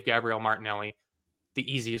 conspire to give Gabriel Martinelli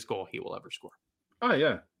the easiest goal he will ever score. Oh,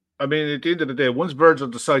 yeah. I mean, at the end of the day, once Virgil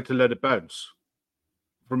decides to let it bounce,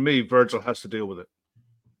 for me, Virgil has to deal with it.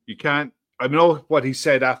 You can't. I know what he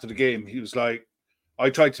said after the game. He was like, I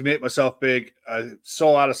tried to make myself big. I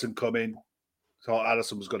saw Alisson come in, thought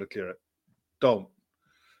Alisson was going to clear it. Don't.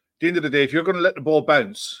 At the end of the day, if you're going to let the ball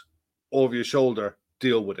bounce over your shoulder,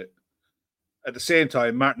 deal with it. At the same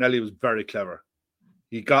time, Martinelli was very clever.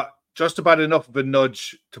 He got just about enough of a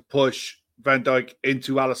nudge to push Van Dijk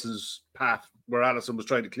into Alisson's path where Alisson was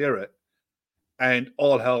trying to clear it. And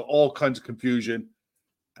all hell, all kinds of confusion.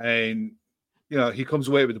 And, he comes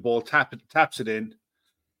away with the ball, taps it in.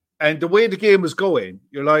 And the way the game was going,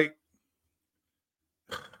 you're like,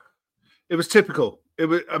 it was typical.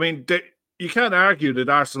 You can't argue that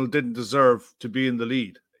Arsenal didn't deserve to be in the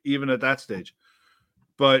lead, even at that stage.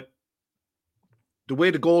 But the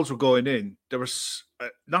way the goals were going in, there was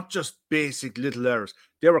not just basic little errors.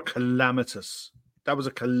 They were calamitous. That was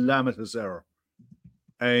a calamitous error.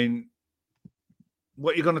 And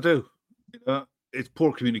what are you going to do? It's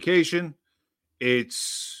poor communication.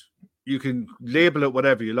 It's you can label it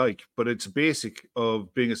whatever you like, but it's a basic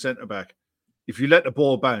of being a centre back. If you let the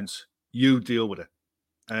ball bounce, you deal with it.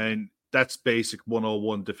 And that's basic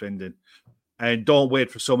 101 defending. And don't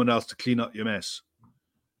wait for someone else to clean up your mess.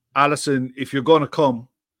 Alisson, if you're going to come,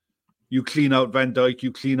 you clean out Van Dijk,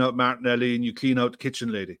 you clean out Martinelli, and you clean out the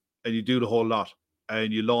kitchen lady. And you do the whole lot.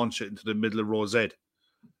 And you launch it into the middle of row Z.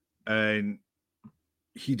 And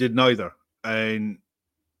he did neither. And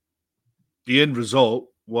the end result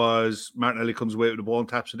was Martinelli comes away with the ball and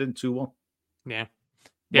taps it in 2-1. Yeah.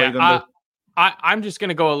 I'm just going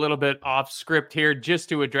to go a little bit off script here just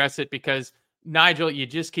to address it because, Nigel, you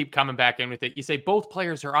just keep coming back in with it. You say both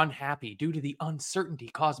players are unhappy due to the uncertainty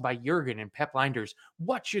caused by Jurgen and Pep Lijnders.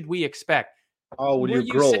 What should we expect? Oh, will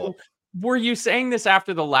you grow up? Were you saying this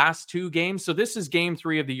after the last two games? So this is game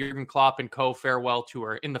 3 of the Jurgen Klopp and co. farewell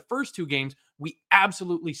tour. In the first 2 games, we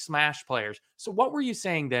absolutely smashed players. So what were you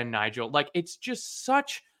saying then, Nigel? Like, it's just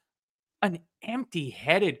such an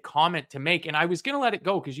empty-headed comment to make. And I was going to let it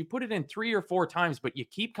go because you put it in 3 or 4 times, but you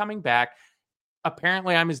keep coming back.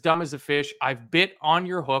 Apparently, I'm as dumb as a fish. I've bit on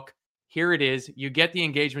your hook. Here it is. You get the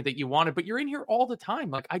engagement that you wanted, but you're in here all the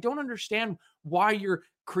time. Like, I don't understand why you're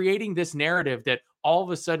creating this narrative that all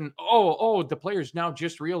of a sudden, the players now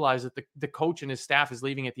just realize that the coach and his staff is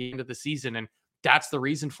leaving at the end of the season, and that's the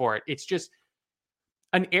reason for it. It's just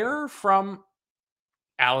an error from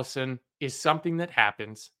Alisson is something that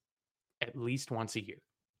happens at least once a year.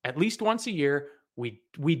 At least once a year, we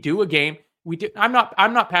do a game. We do. I'm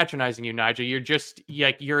not patronizing you, Nigel. You're just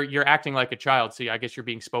like you're acting like a child. So I guess you're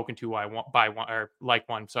being spoken to by one or like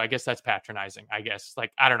one. So I guess that's patronizing. I guess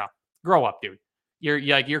I don't know. Grow up, dude.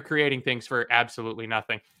 You're creating things for absolutely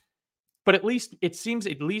nothing. But at least it seems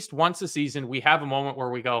at least once a season we have a moment where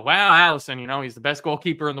we go, wow, Alisson, he's the best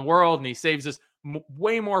goalkeeper in the world and he saves us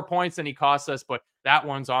way more points than he costs us. But that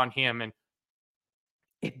one's on him, and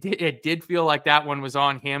it did feel like that one was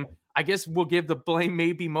on him. I guess we'll give the blame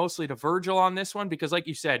maybe mostly to Virgil on this one because, like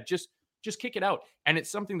you said, just kick it out. And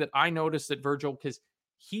it's something that I noticed that Virgil, because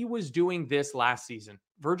he was doing this last season.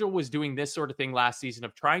 Virgil was doing this sort of thing last season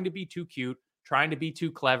of trying to be too cute, trying to be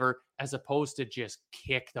too clever, as opposed to just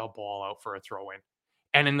kick the ball out for a throw-in.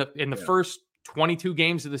 And in the first 22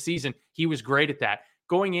 games of the season, he was great at that.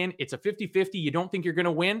 Going in, it's a 50-50. You don't think you're going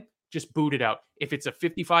to win, just boot it out. If it's a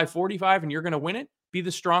 55-45 and you're going to win it, be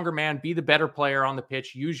the stronger man, be the better player on the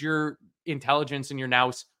pitch, use your intelligence and your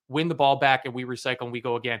nous, win the ball back, and we recycle and we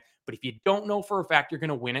go again. But if you don't know for a fact you're going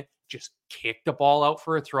to win it, just kick the ball out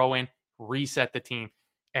for a throw-in, reset the team.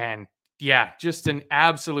 And yeah, just an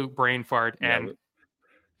absolute brain fart. And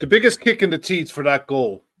the biggest kick in the teeth for that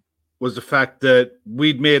goal was the fact that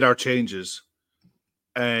we'd made our changes.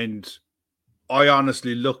 And I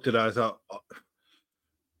honestly looked at it, I thought,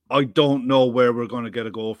 I don't know where we're going to get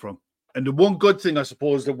a goal from. And the one good thing, I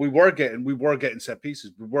suppose, that we were getting set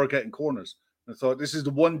pieces. We were getting corners. And I thought, this is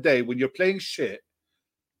the one day when you're playing shit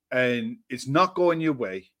and it's not going your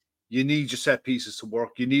way, you need your set pieces to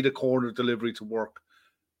work. You need a corner delivery to work.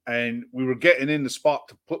 And we were getting in the spot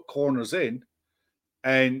to put corners in,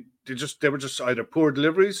 and they were just either poor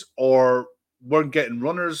deliveries or weren't getting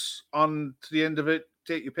runners on to the end of it.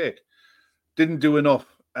 Take your pick. Didn't do enough.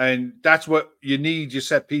 And that's what you need your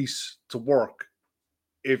set piece to work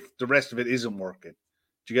if the rest of it isn't working.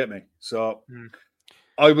 Do you get me? So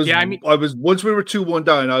I was once we were 2-1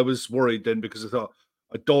 down, I was worried then because I thought,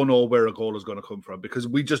 I don't know where a goal is going to come from because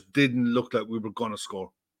we just didn't look like we were going to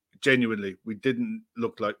score. Genuinely, we didn't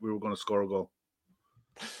look like we were going to score a goal.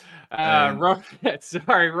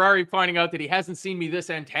 Rory pointing out that he hasn't seen me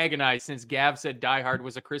this antagonized since Gav said Die Hard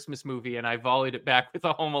was a Christmas movie, and I volleyed it back with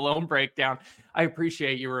a Home Alone breakdown. I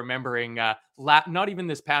appreciate you remembering not even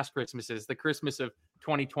this past Christmases, the Christmas of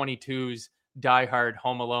 2022's Die Hard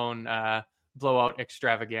Home Alone blowout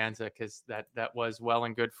extravaganza, because that was well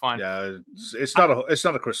and good fun. Yeah, it's not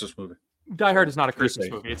a Christmas movie. Die Hard is not a Christmas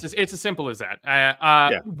movie. It's as simple as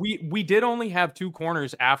that. We did only have 2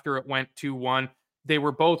 corners after it went 2-1. They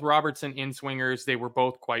were both Robertson in-swingers. They were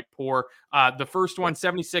both quite poor. The first one,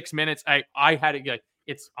 76 minutes, I had it.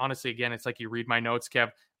 It's honestly, again, it's like you read my notes,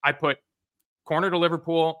 Kev. I put corner to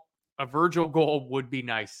Liverpool. A Virgil goal would be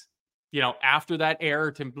nice. After that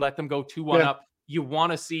error to let them go 2-1 up, you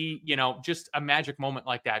want to see, just a magic moment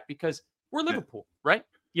like that because we're Liverpool, right?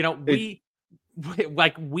 We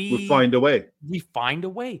find a way. We find a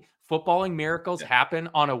way. Footballing miracles happen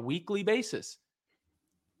on a weekly basis.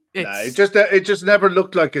 It just never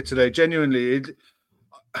looked like it today. Genuinely,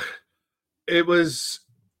 it was.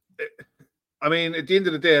 I mean, at the end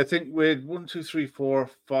of the day, I think we had 1, 2, 3, 4,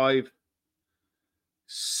 5,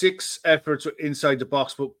 6 efforts inside the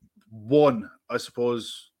box, but one, I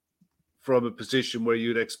suppose, from a position where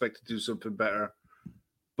you'd expect to do something better.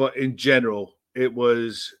 But in general,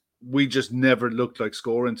 we just never looked like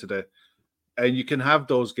scoring today. And you can have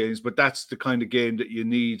those games, but that's the kind of game that you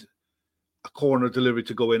need a corner delivery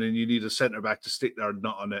to go in, and you need a centre back to stick their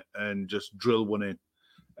nut on it and just drill one in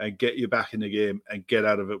and get you back in the game and get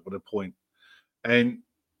out of it with a point. And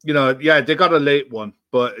they got a late one,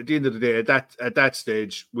 but at the end of the day, at that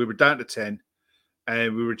stage, we were down to 10,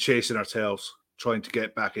 and we were chasing our tails, trying to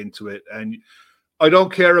get back into it. And I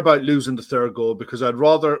don't care about losing the third goal, because I'd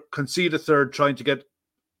rather concede a third, trying to get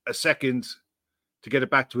a second to get it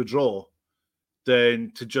back to a draw,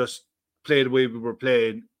 than to just play the way we were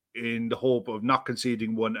playing in the hope of not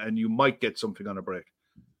conceding one and you might get something on a break.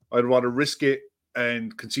 I'd rather risk it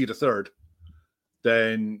and concede a third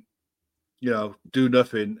than, do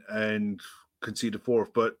nothing and concede a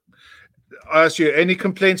fourth. But I ask you, any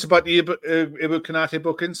complaints about the Ibu Konate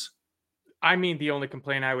bookings? I mean, the only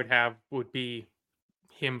complaint I would have would be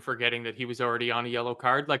him forgetting that he was already on a yellow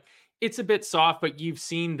card. Like, it's a bit soft, but you've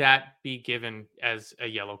seen that be given as a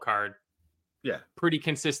yellow card. Yeah. Pretty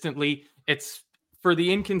consistently. It's for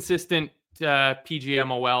the inconsistent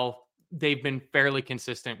PGMOL, they've been fairly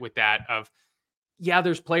consistent with that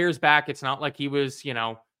there's players back. It's not like he was,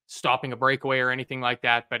 stopping a breakaway or anything like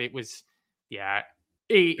that, but it was,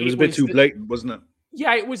 it was a bit too blatant, wasn't it?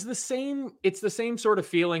 Yeah, it was the same. It's the same sort of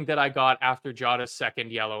feeling that I got after Jota's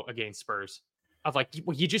second yellow against Spurs of like,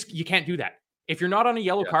 well, you can't do that. If you're not on a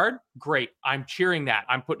yellow card, great. I'm cheering that.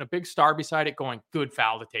 I'm putting a big star beside it going, good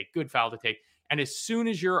foul to take, good foul to take. And as soon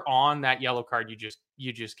as you're on that yellow card, you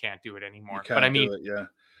just can't do it anymore. But I mean,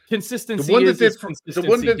 consistency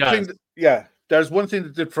there's one thing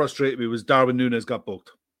that did frustrate me was Darwin Núñez got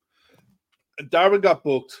booked. Darwin got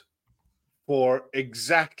booked for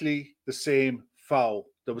exactly the same foul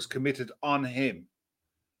that was committed on him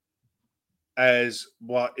as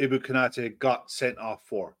what Ibu Konate got sent off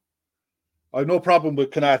for. I have no problem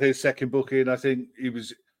with Konate's second booking. I think he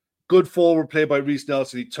was good forward play by Reece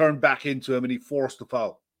Nelson. He turned back into him and he forced the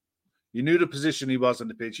foul. You knew the position he was on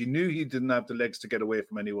the pitch. You knew he didn't have the legs to get away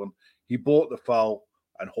from anyone. He bought the foul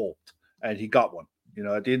and hoped, and he got one.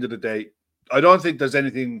 At the end of the day, I don't think there's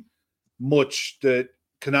anything much that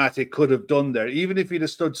Konate could have done there. Even if he'd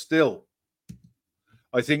have stood still,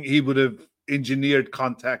 I think he would have engineered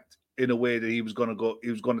contact in a way that he was going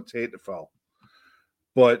to take the foul.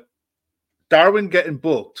 But Darwin getting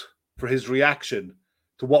booked for his reaction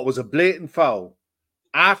to what was a blatant foul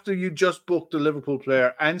after you just booked the Liverpool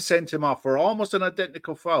player and sent him off for almost an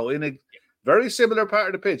identical foul in a very similar part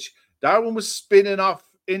of the pitch. Darwin was spinning off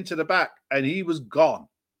into the back and he was gone.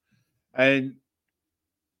 And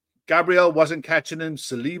Gabriel wasn't catching him.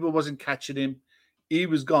 Saliba wasn't catching him. He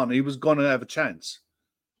was gone. He was going to have a chance.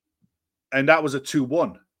 And that was a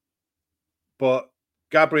 2-1. But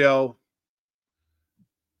Gabriel,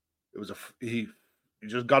 he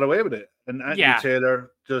just got away with it. And Anthony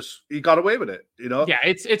Taylor he got away with it, Yeah,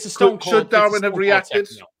 it's a stone cold. Should Darwin have reacted?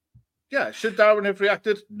 Yeah, should Darwin have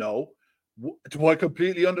reacted? No. Do I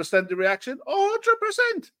completely understand the reaction?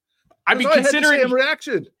 100%. I mean, considering the same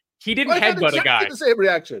reaction. He didn't headbutt a guy. The same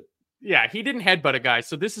reaction. Yeah, he didn't headbutt a guy,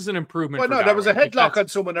 so this is an improvement. Well, no, there was a headlock on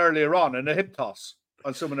someone earlier on and a hip toss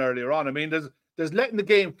on someone earlier on. I mean, there's letting the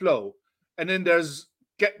game flow, and then there's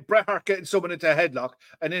Bret Hart getting someone into a headlock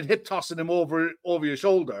and then hip tossing him over your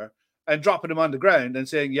shoulder and dropping him on the ground and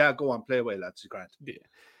saying, "Yeah, go on, play away, lads, Grant."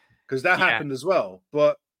 Because that happened as well,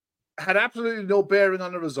 but had absolutely no bearing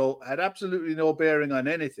on the result. Had absolutely no bearing on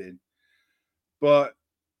anything. But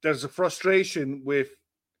there's a frustration with,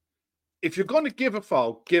 if you're going to give a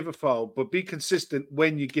foul, but be consistent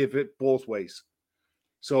when you give it both ways.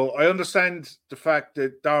 So I understand the fact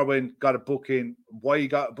that Darwin got a booking, why he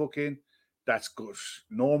got a booking. That's good.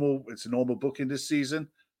 Normal. It's a normal booking this season.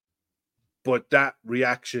 But that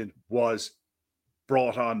reaction was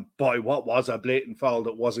brought on by what was a blatant foul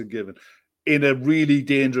that wasn't given in a really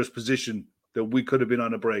dangerous position that we could have been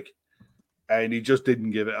on a break. And he just didn't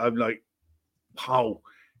give it. I'm like, how?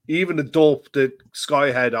 Even the dope that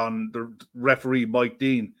Sky had on the referee, Mike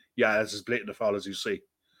Dean, that's as blatant a foul as you see.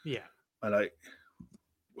 Yeah. And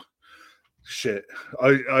shit.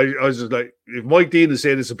 I was just like, if Mike Dean is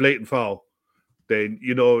saying it's a blatant foul, then,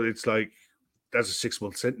 it's like, that's a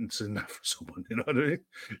 6-month sentence in that for someone, you know what I mean?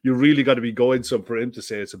 You really got to be going some for him to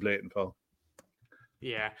say it's a blatant foul.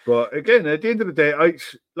 Yeah. But again, at the end of the day, like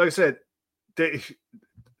I said,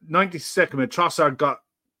 92nd minute, Trossard got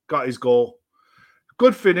his goal.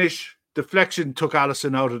 Good finish. Deflection took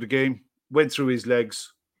Alisson out of the game. Went through his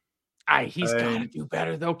legs. He's got to do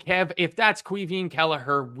better, though, Kev. If that's Queeveen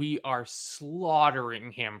Kelleher, we are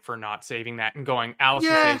slaughtering him for not saving that and going,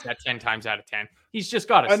 Alisson saves that 10 times out of 10. He's just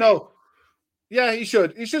got to I know. Yeah, he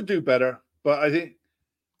should. He should do better. But I think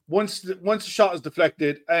once the shot is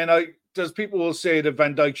deflected, and there's people will say that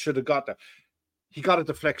Van Dijk should have got that. He got a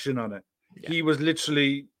deflection on it. Yeah. He was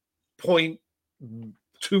literally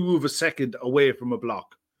 0.2 of a second away from a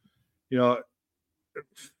block. You know,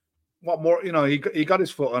 what more? You know, he got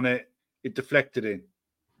his foot on it. It deflected in.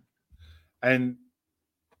 And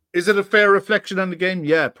is it a fair reflection on the game?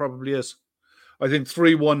 Yeah, it probably is. I think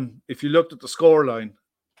 3-1, if you looked at the scoreline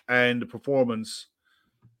and the performance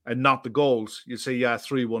and not the goals, you'd say, yeah,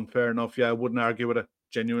 3-1, fair enough. Yeah, I wouldn't argue with it,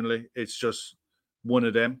 genuinely. It's just one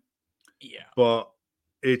of them. Yeah. But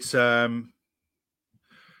it's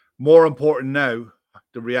more important now,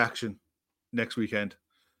 the reaction next weekend.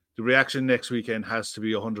 The reaction next weekend has to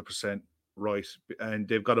be 100% right. And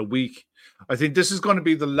they've got a week. I think this is going to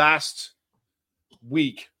be the last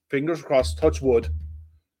week, fingers crossed, touch wood.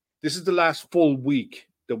 This is the last full week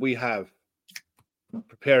that we have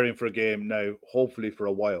preparing for a game now, hopefully for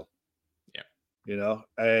a while. Yeah. You know,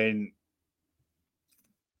 and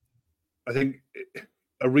I think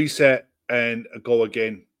a reset and a go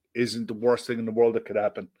again isn't the worst thing in the world that could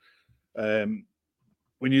happen.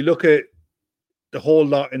 When you look at the whole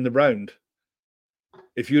lot in the round,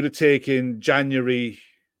 if you'd have taken January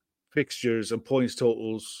fixtures and points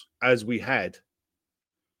totals as we had,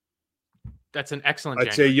 that's an excellent.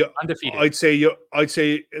 I'd say you're undefeated. I'd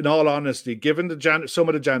say, in all honesty, given some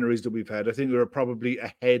of the Januaries that we've had, I think we were probably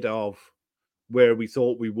ahead of where we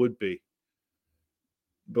thought we would be.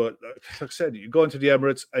 But like I said, you go into the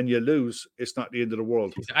Emirates and you lose, it's not the end of the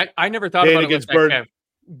world. I never thought about it like that.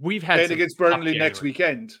 We've had playing against Burnley next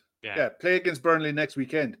weekend. Yeah, play against Burnley next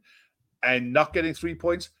weekend and not getting 3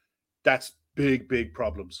 points. That's big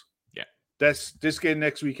problems. Yeah, this game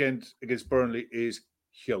next weekend against Burnley is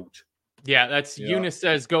huge. Yeah, that's Eunice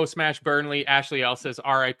says go smash Burnley. Ashley L says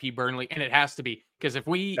RIP Burnley, and it has to be because if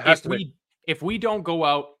we don't go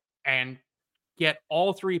out and get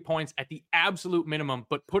all 3 points at the absolute minimum,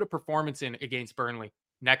 but put a performance in against Burnley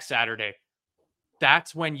next Saturday,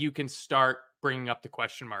 that's when you can start bringing up the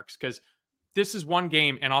question marks. Because this is one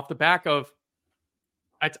game, and off the back of,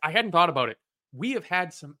 I hadn't thought about it. We have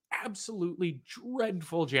had some absolutely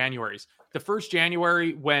dreadful Januaries. The first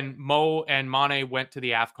January when Mo and Mane went to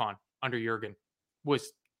the AFCON under Jurgen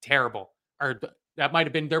was terrible. Or there might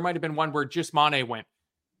have been one where just Mane went.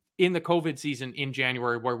 In the COVID season in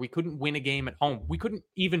January where we couldn't win a game at home. We couldn't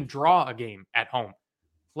even draw a game at home.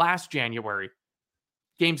 Last January,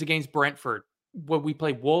 games against Brentford, where we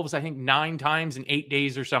played Wolves, I think 9 times in 8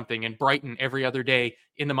 days or something, and Brighton every other day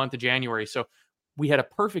in the month of January. So we had a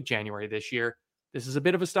perfect January this year. This is a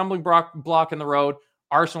bit of a stumbling block in the road.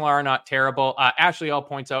 Arsenal are not terrible. Ashley L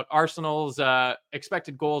points out Arsenal's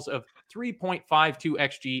expected goals of 3.52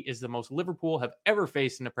 XG is the most Liverpool have ever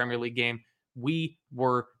faced in a Premier League game. We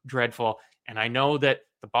were dreadful. And I know that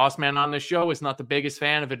the boss man on this show is not the biggest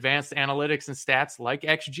fan of advanced analytics and stats like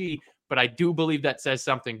XG, but I do believe that says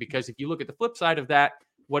something because if you look at the flip side of that,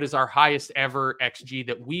 what is our highest ever XG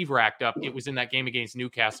that we've racked up? It was in that game against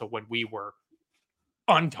Newcastle when we were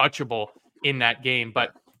untouchable in that game.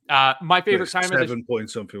 But my favorite time 7 point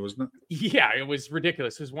something, wasn't it? Yeah, it was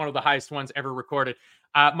ridiculous. It was one of the highest ones ever recorded.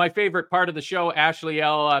 My favorite part of the show, Ashley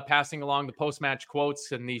L passing along the post-match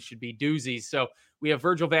quotes, and these should be doozies. So we have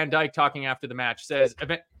Virgil van Dijk talking after the match, says,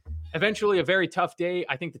 eventually a very tough day.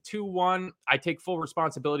 I think the 2-1, I take full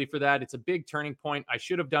responsibility for that. It's a big turning point. I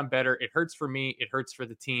should have done better. It hurts for me. It hurts for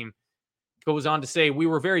the team. Goes on to say, we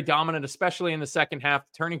were very dominant, especially in the second half.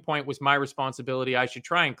 The turning point was my responsibility. I should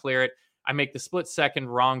try and clear it. I make the split-second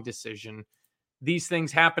wrong decision. These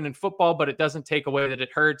things happen in football, but it doesn't take away that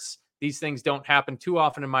it hurts. These things don't happen too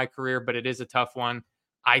often in my career, but it is a tough one.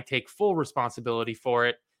 I take full responsibility for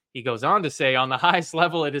it. He goes on to say, on the highest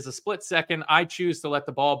level, it is a split second. I choose to let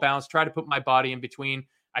the ball bounce, try to put my body in between.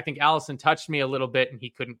 I think Allison touched me a little bit and he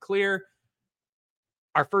couldn't clear.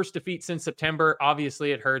 Our first defeat since September,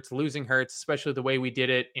 obviously it hurts. Losing hurts, especially the way we did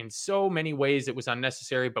it. In so many ways, it was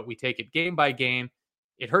unnecessary, but we take it game by game.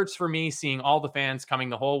 It hurts for me seeing all the fans coming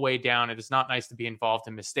the whole way down. It is not nice to be involved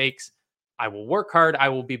in mistakes. I will work hard. I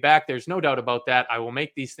will be back. There's no doubt about that. I will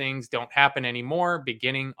make these things don't happen anymore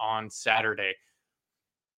beginning on Saturday.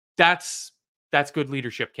 That's good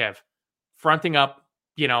leadership, Kev. Fronting up,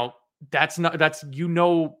 that's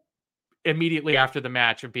immediately after the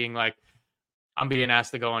match of being like, I'm being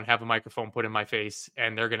asked to go and have a microphone put in my face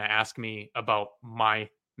and they're going to ask me about my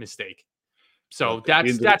mistake. So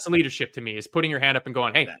that's leadership to me, is putting your hand up and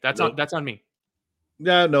going, hey, that's on me.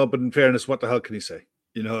 Yeah, no, but in fairness, what the hell can he say?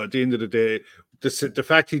 At the end of the day, the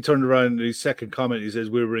fact he turned around in his second comment, he says,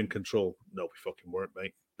 we were in control. No, we fucking weren't,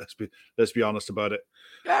 mate. Let's be honest about it.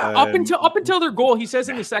 Yeah, up until their goal, he says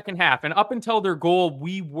in the second half, and up until their goal,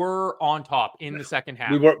 we were on top in the second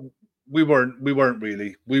half. We weren't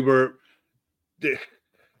really.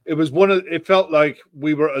 It felt like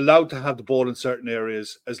we were allowed to have the ball in certain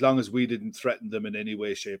areas as long as we didn't threaten them in any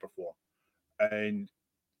way, shape, or form. And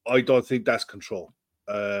I don't think that's control.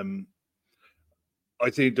 I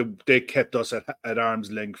think they kept us at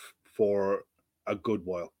arm's length for a good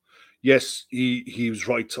while. Yes, he was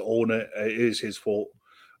right to own it. It is his fault.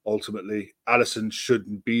 Ultimately, Alisson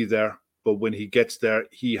shouldn't be there, but when he gets there,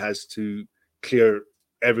 he has to clear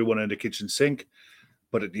everyone in the kitchen sink.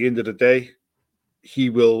 But at the end of the day, he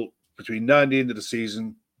will, between now and the end of the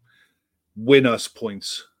season, win us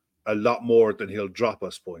points a lot more than he'll drop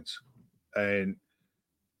us points. And,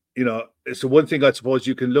 it's the one thing I suppose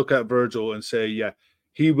you can look at Virgil and say, yeah,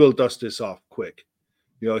 he will dust this off quick.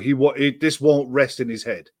 This won't rest in his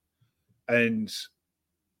head. And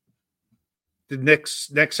the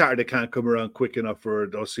next Saturday can't come around quick enough for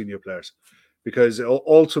those senior players, because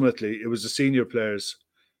ultimately it was the senior players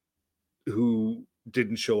who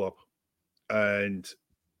didn't show up, and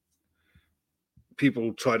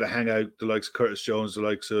people try to hang out the likes of Curtis Jones, the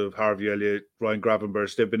likes of Harvey Elliott, Ryan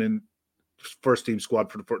Gravenberch. They've been in first team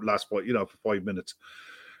squad for the last for 5 minutes.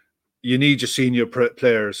 You need your senior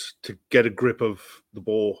players to get a grip of the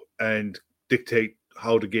ball and dictate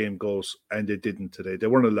how the game goes, and they didn't today. They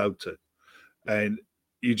weren't allowed to. And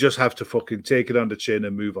you just have to fucking take it on the chin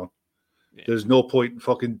and move on. Yeah. There's no point in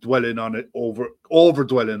fucking dwelling on it, over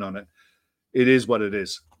dwelling on it. It is what it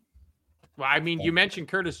is. Well, I mean, you mentioned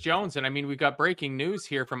Curtis Jones, and I mean, we got breaking news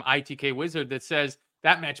here from ITK Wizard that says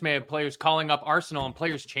that match may have players calling up Arsenal and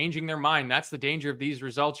players changing their mind. That's the danger of these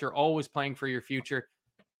results. You're always playing for your future.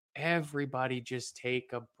 Everybody just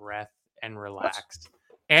take a breath and relax. What?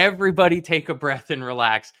 Everybody take a breath and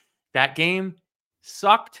relax. That game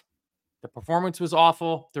sucked. The performance was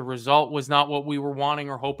awful. The result was not what we were wanting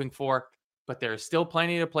or hoping for, but there is still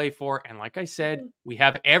plenty to play for. And like I said, we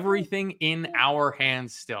have everything in our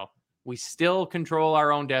hands still. We still control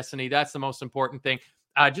our own destiny. That's the most important thing.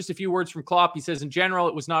 Just a few words from Klopp. He says, in general,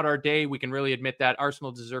 it was not our day. We can really admit that.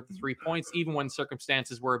 Arsenal deserved the 3 points, even when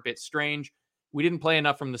circumstances were a bit strange. We didn't play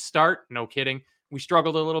enough from the start. No kidding. We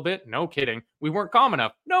struggled a little bit. No kidding. We weren't calm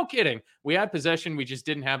enough. No kidding. We had possession. We just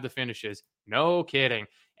didn't have the finishes. No kidding.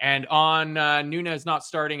 And on Nunez not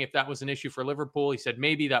starting, if that was an issue for Liverpool, he said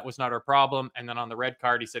maybe that was not our problem. And then on the red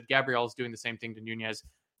card, he said Gabriel's doing the same thing to Nunez.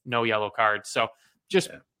 No yellow card. So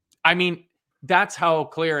I mean, that's how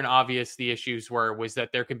clear and obvious the issues were, was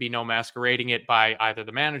that there could be no masquerading it by either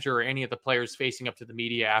the manager or any of the players facing up to the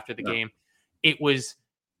media after the game. It was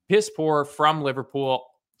piss poor from Liverpool,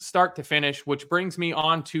 start to finish, which brings me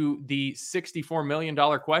on to the $64 million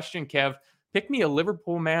question, Kev. Pick me a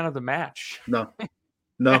Liverpool man of the match. No,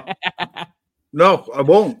 I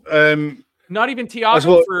won't. Not even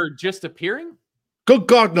Thiago for just appearing? Good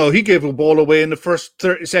God, no. He gave a ball away in the first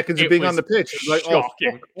 30 seconds of being on the pitch. Like,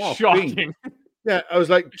 shocking. Shocking. Yeah, I was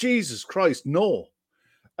like, Jesus Christ, no.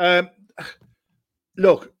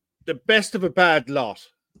 Look, the best of a bad lot,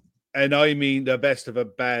 and I mean the best of a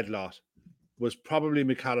bad lot, was probably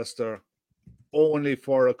McAllister, only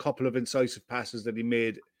for a couple of incisive passes that he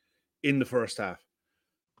made in the first half.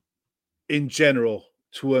 In general,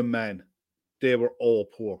 to a man, they were all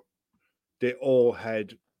poor. They all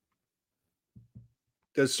had...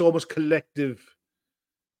 There's so much collective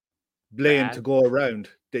blame to go around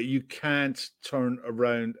that you can't turn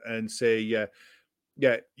around and say, yeah,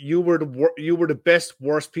 you were the best,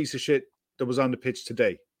 worst piece of shit that was on the pitch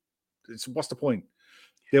today. What's the point?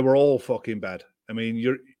 They were all fucking bad. I mean,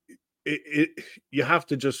 you have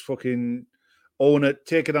to just fucking own it,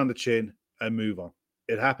 take it on the chin, and move on.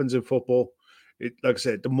 It happens in football. Like I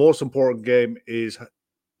said, the most important game is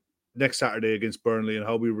next Saturday against Burnley and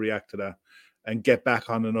how we react to that and get back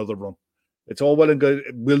on another run. It's all well and good.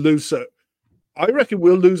 We'll lose. I reckon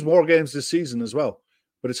we'll lose more games this season as well.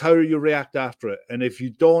 But it's how you react after it. And if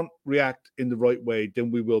you don't react in the right way,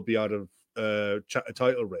 then we will be out of a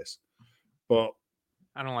title race. But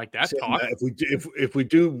I don't like that talk. If we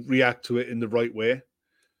do react to it in the right way,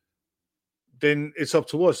 then it's up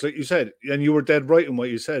to us, like you said. And you were dead right in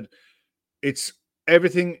what you said. It's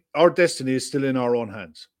everything. Our destiny is still in our own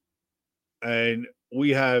hands. And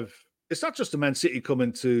we have... It's not just the Man City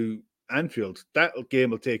coming to Anfield. That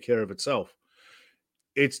game will take care of itself.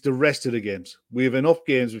 It's the rest of the games. We have enough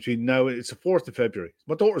games between now. It's the 4th of February.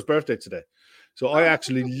 My daughter's birthday today. So I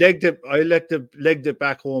actually legged it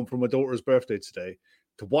back home for my daughter's birthday today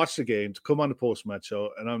to watch the game, to come on the post-match show.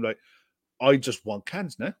 And I'm like, I just want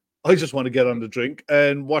cans now. I just want to get on the drink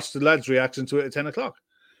and watch the lads' reaction to it at 10 o'clock.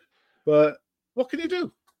 But what can you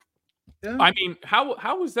do? Yeah. I mean,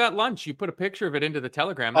 how was that lunch? You put a picture of it into the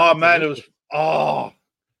Telegram. Oh man, delicious.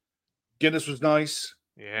 Guinness was nice.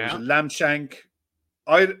 Yeah. It was a lamb shank.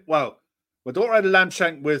 My daughter had a lamb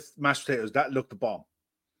shank with mashed potatoes. That looked the bomb.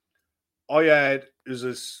 I had was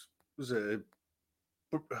a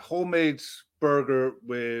homemade burger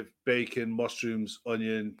with bacon, mushrooms,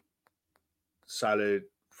 onion, salad,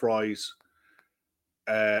 fries.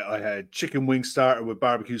 I had chicken wing starter with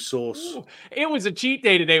barbecue sauce. Ooh, it was a cheat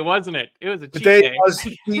day today, wasn't it? It was a cheat day. Today was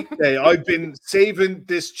cheat day. I've been saving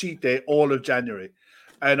this cheat day all of January,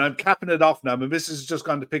 and I'm capping it off now. My missus has just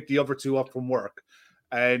gone to pick the other two up from work,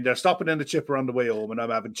 and they're stopping in the chipper on the way home, and I'm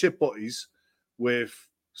having chip butties with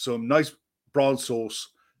some nice brown sauce,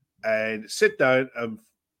 and sit down and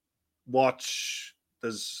watch.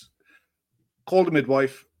 There's Call the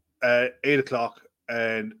Midwife at 8:00.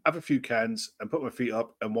 And have a few cans and put my feet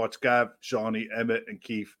up and watch Gav, Shawnee, Emmett, and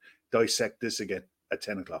Keith dissect this again at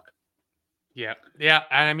 10:00. Yeah. Yeah.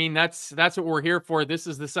 I mean, that's what we're here for. This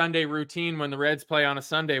is the Sunday routine when the Reds play on a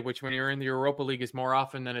Sunday, which when you're in the Europa League is more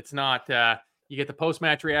often than it's not. You get the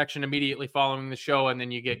post-match reaction immediately following the show, and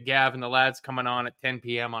then you get Gav and the lads coming on at 10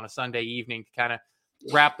 p.m. on a Sunday evening to kind of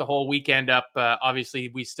wrap the whole weekend up. Obviously,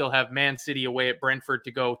 we still have Man City away at Brentford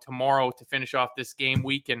to go tomorrow to finish off this game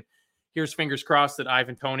week, and here's fingers crossed that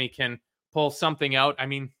Ivan Toney can pull something out. I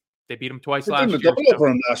mean, they beat him twice last year. Double over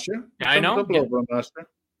him last year. Yeah, I know. Double over him last year.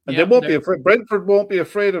 And they won't be afraid. Brentford won't be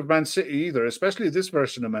afraid of Man City either, especially this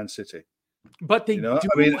version of Man City. But they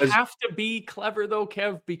have to be clever, though,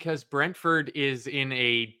 Kev, because Brentford is in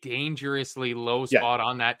a dangerously low spot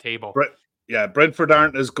on that table. Brentford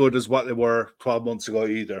aren't as good as what they were 12 months ago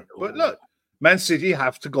either. But look, Man City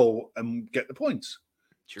have to go and get the points.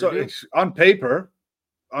 It's on paper,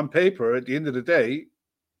 at the end of the day,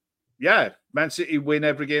 Man City win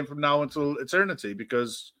every game from now until eternity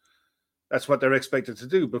because that's what they're expected to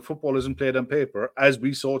do. But football isn't played on paper, as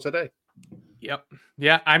we saw today. Yep.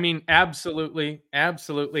 Yeah, I mean, absolutely.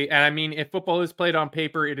 Absolutely. And I mean, if football is played on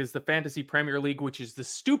paper, it is the Fantasy Premier League, which is the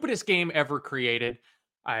stupidest game ever created.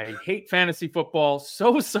 I hate fantasy football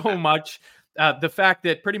so much. The fact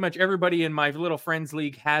that pretty much everybody in my little friends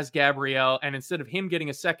league has Gabriel, and instead of him getting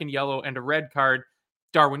a second yellow and a red card,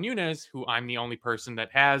 Darwin Núñez, who I'm the only person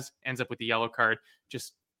that has, ends up with the yellow card,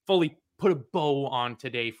 just fully put a bow on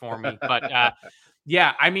today for me. But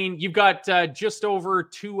yeah, I mean, you've got just over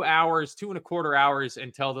 2 hours, 2.25 hours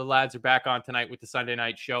until the lads are back on tonight with the Sunday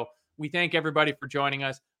night show. We thank everybody for joining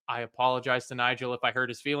us. I apologize to Nigel if I hurt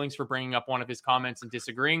his feelings for bringing up one of his comments and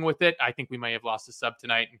disagreeing with it. I think we may have lost a sub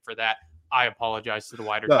tonight, and for that, I apologize to the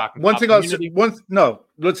wider talking. One thing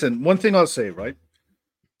I'll say, right?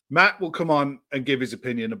 Matt will come on and give his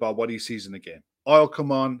opinion about what he sees in the game. I'll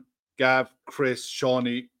come on, Gav, Chris,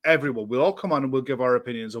 Shawnee, everyone. We'll all come on and we'll give our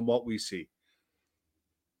opinions on what we see.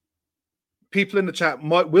 People in the chat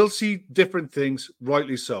will see different things,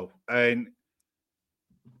 rightly so. And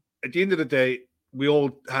at the end of the day, we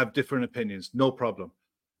all have different opinions, no problem.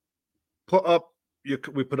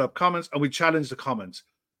 We put up comments and we challenge the comments.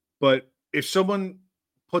 But if someone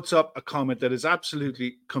puts up a comment that is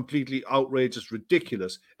absolutely, completely outrageous,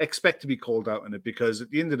 ridiculous, expect to be called out on it, because at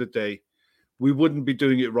the end of the day, we wouldn't be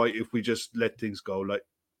doing it right if we just let things go. Like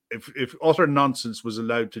if utter nonsense was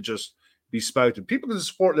allowed to just be spouted, people can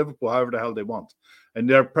support Liverpool however the hell they want, and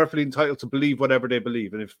they're perfectly entitled to believe whatever they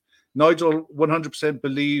believe. And if Nigel 100%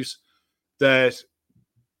 believes that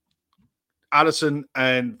Alisson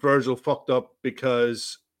and Virgil fucked up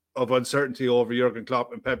because of uncertainty over Jurgen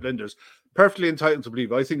Klopp and Pep Linders, perfectly entitled to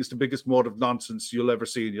believe. I think it's the biggest mode of nonsense you'll ever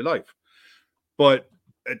see in your life. But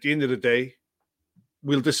at the end of the day,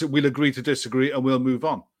 we'll agree to disagree and we'll move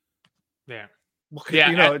on. Yeah. At the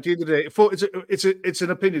end of the day, it's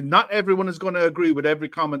an opinion. Not everyone is going to agree with every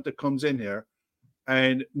comment that comes in here,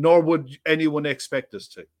 and nor would anyone expect us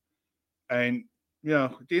to. And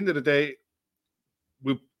at the end of the day,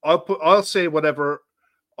 I'll say whatever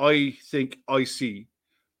I think I see.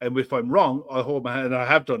 And if I'm wrong, I'll hold my hand, and I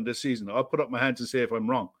have done this season. I'll put up my hands and say if I'm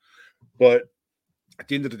wrong. But at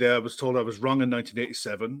the end of the day, I was told I was wrong in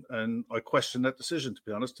 1987, and I question that decision, to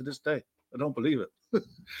be honest, to this day. I don't believe it.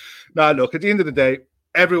 Now, look, at the end of the day,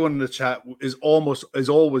 everyone in the chat is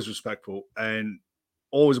always respectful and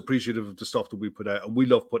always appreciative of the stuff that we put out, and we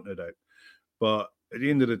love putting it out. But at the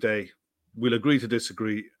end of the day, we'll agree to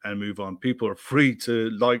disagree and move on. People are free to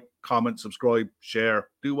like, comment, subscribe, share,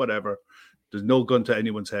 do whatever. There's no gun to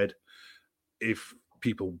anyone's head. If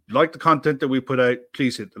people like the content that we put out,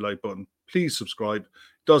 please hit the like button. Please subscribe.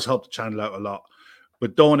 It does help the channel out a lot.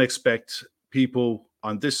 But don't expect people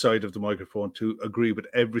on this side of the microphone to agree with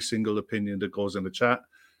every single opinion that goes in the chat.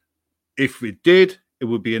 If we did, it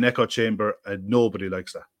would be an echo chamber, and nobody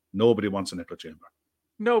likes that. Nobody wants an echo chamber.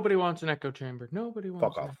 Nobody wants an echo chamber. Nobody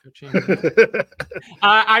wants Fuck an off. echo chamber.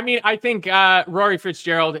 I think Rory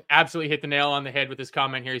Fitzgerald absolutely hit the nail on the head with his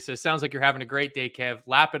comment here. He says, sounds like you're having a great day, Kev.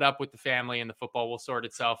 Lap it up with the family and the football will sort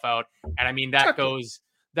itself out. And I mean, that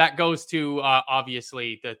goes to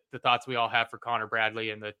obviously the thoughts we all have for Connor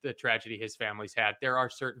Bradley and the tragedy his family's had. There are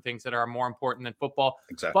certain things that are more important than football.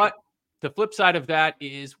 Exactly. But the flip side of that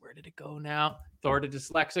is, where did it go now? Thor the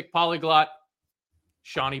dyslexic polyglot.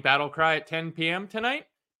 Shawnee battle cry at 10 p.m. tonight.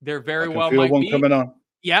 There very well might be coming on.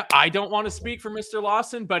 Yeah, I don't want to speak for Mr.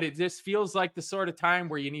 Lawson, but it just feels like the sort of time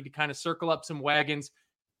where you need to kind of circle up some wagons.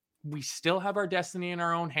 We still have our destiny in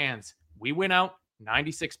our own hands. We win out.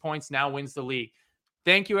 96 points now wins the league.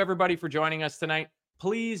 Thank you, everybody, for joining us tonight.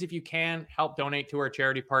 Please, if you can, help donate to our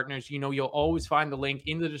charity partners. You know, you'll always find the link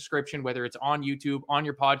in the description, whether it's on YouTube, on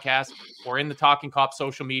your podcast, or in the Talking Cop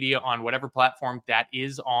social media on whatever platform that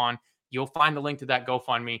is on. You'll find the link to that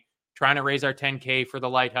GoFundMe. Trying to raise our 10K for the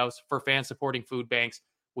Lighthouse, for fans supporting food banks.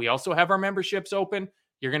 We also have our memberships open.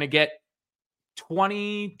 You're going to get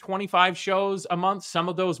 20, 25 shows a month. Some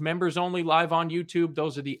of those members only live on YouTube.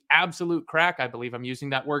 Those are the absolute crack. I believe I'm using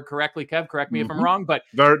that word correctly, Kev. Correct me if I'm wrong. But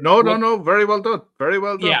no. Very well done. Very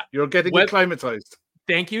well done. Yeah. You're getting acclimatized.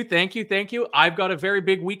 Thank you. I've got a very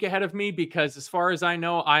big week ahead of me because, as far as I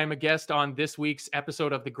know, I am a guest on this week's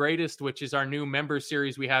episode of The Greatest, which is our new member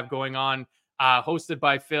series we have going on, hosted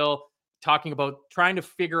by Phil, talking about trying to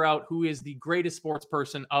figure out who is the greatest sports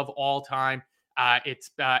person of all time.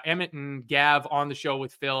 It's Emmett and Gav on the show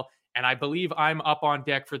with Phil, and I believe I'm up on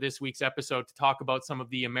deck for this week's episode to talk about some of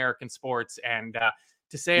the American sports and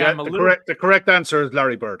to say I'm a little... The correct answer is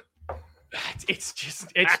Larry Bird. It's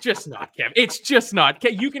just not Kev. It's just not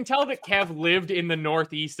Kev. You can tell that Kev lived in the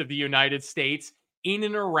Northeast of the United States in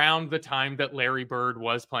and around the time that Larry Bird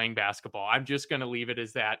was playing basketball. I'm just going to leave it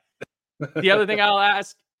as that. The other thing I'll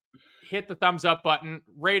ask, hit the thumbs up button,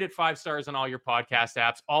 rate it 5 stars on all your podcast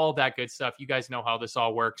apps, all that good stuff. You guys know how this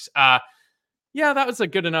all works. Yeah, that was a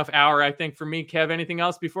good enough hour, I think, for me. Kev, anything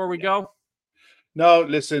else before we go? No,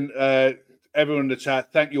 listen, everyone in the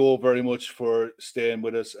chat, thank you all very much for staying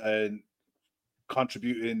with us and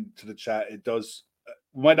contributing to the chat. It does,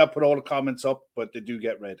 we might not put all the comments up, but they do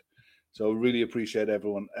get read. So really appreciate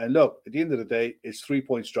everyone. And look, at the end of the day, it's 3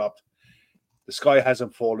 points dropped. The sky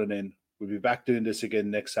hasn't fallen in. We'll be back doing this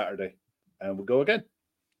again next Saturday, and we'll go again.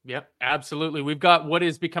 Yep, absolutely. We've got what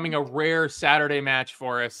is becoming a rare Saturday match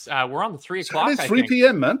for us. We're on the 3 o'clock. It's 3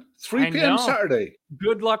 p.m., man. 3 p.m. Saturday.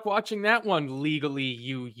 Good luck watching that one legally,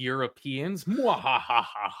 you Europeans.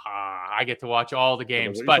 I get to watch all the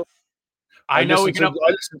games, but I know I listen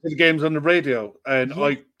to the games on the radio, and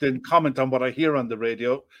I then comment on what I hear on the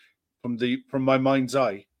radio from my mind's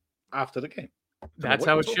eye after the game. That's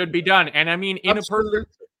how it should be done. And I mean,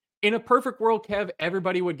 in a perfect world, Kev,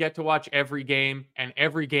 everybody would get to watch every game, and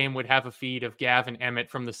every game would have a feed of Gav and Emmett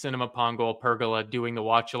from the Cinema Pongo Pergola doing the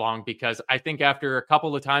watch along, because I think after a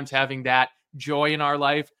couple of times having that joy in our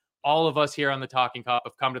life, all of us here on the Talking Cop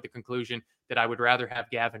have come to the conclusion that I would rather have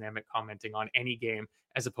Gav and Emmett commenting on any game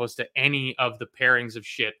as opposed to any of the pairings of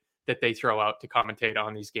shit that they throw out to commentate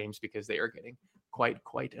on these games, because they are getting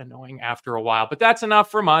quite annoying after a while. But that's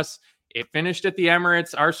enough from us. It finished at the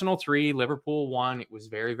Emirates, Arsenal 3, Liverpool 1. It was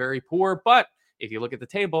very, very poor. But if you look at the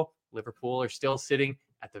table, Liverpool are still sitting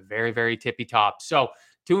at the very, very tippy top. So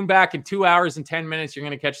tune back in 2 hours and 10 minutes. You're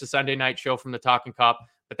going to catch the Sunday night show from the Talking Cop.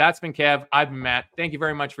 But that's been Kev. I've been Matt. Thank you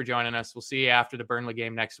very much for joining us. We'll see you after the Burnley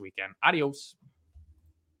game next weekend. Adios.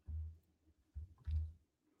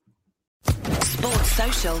 Sports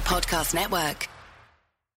Social Podcast Network.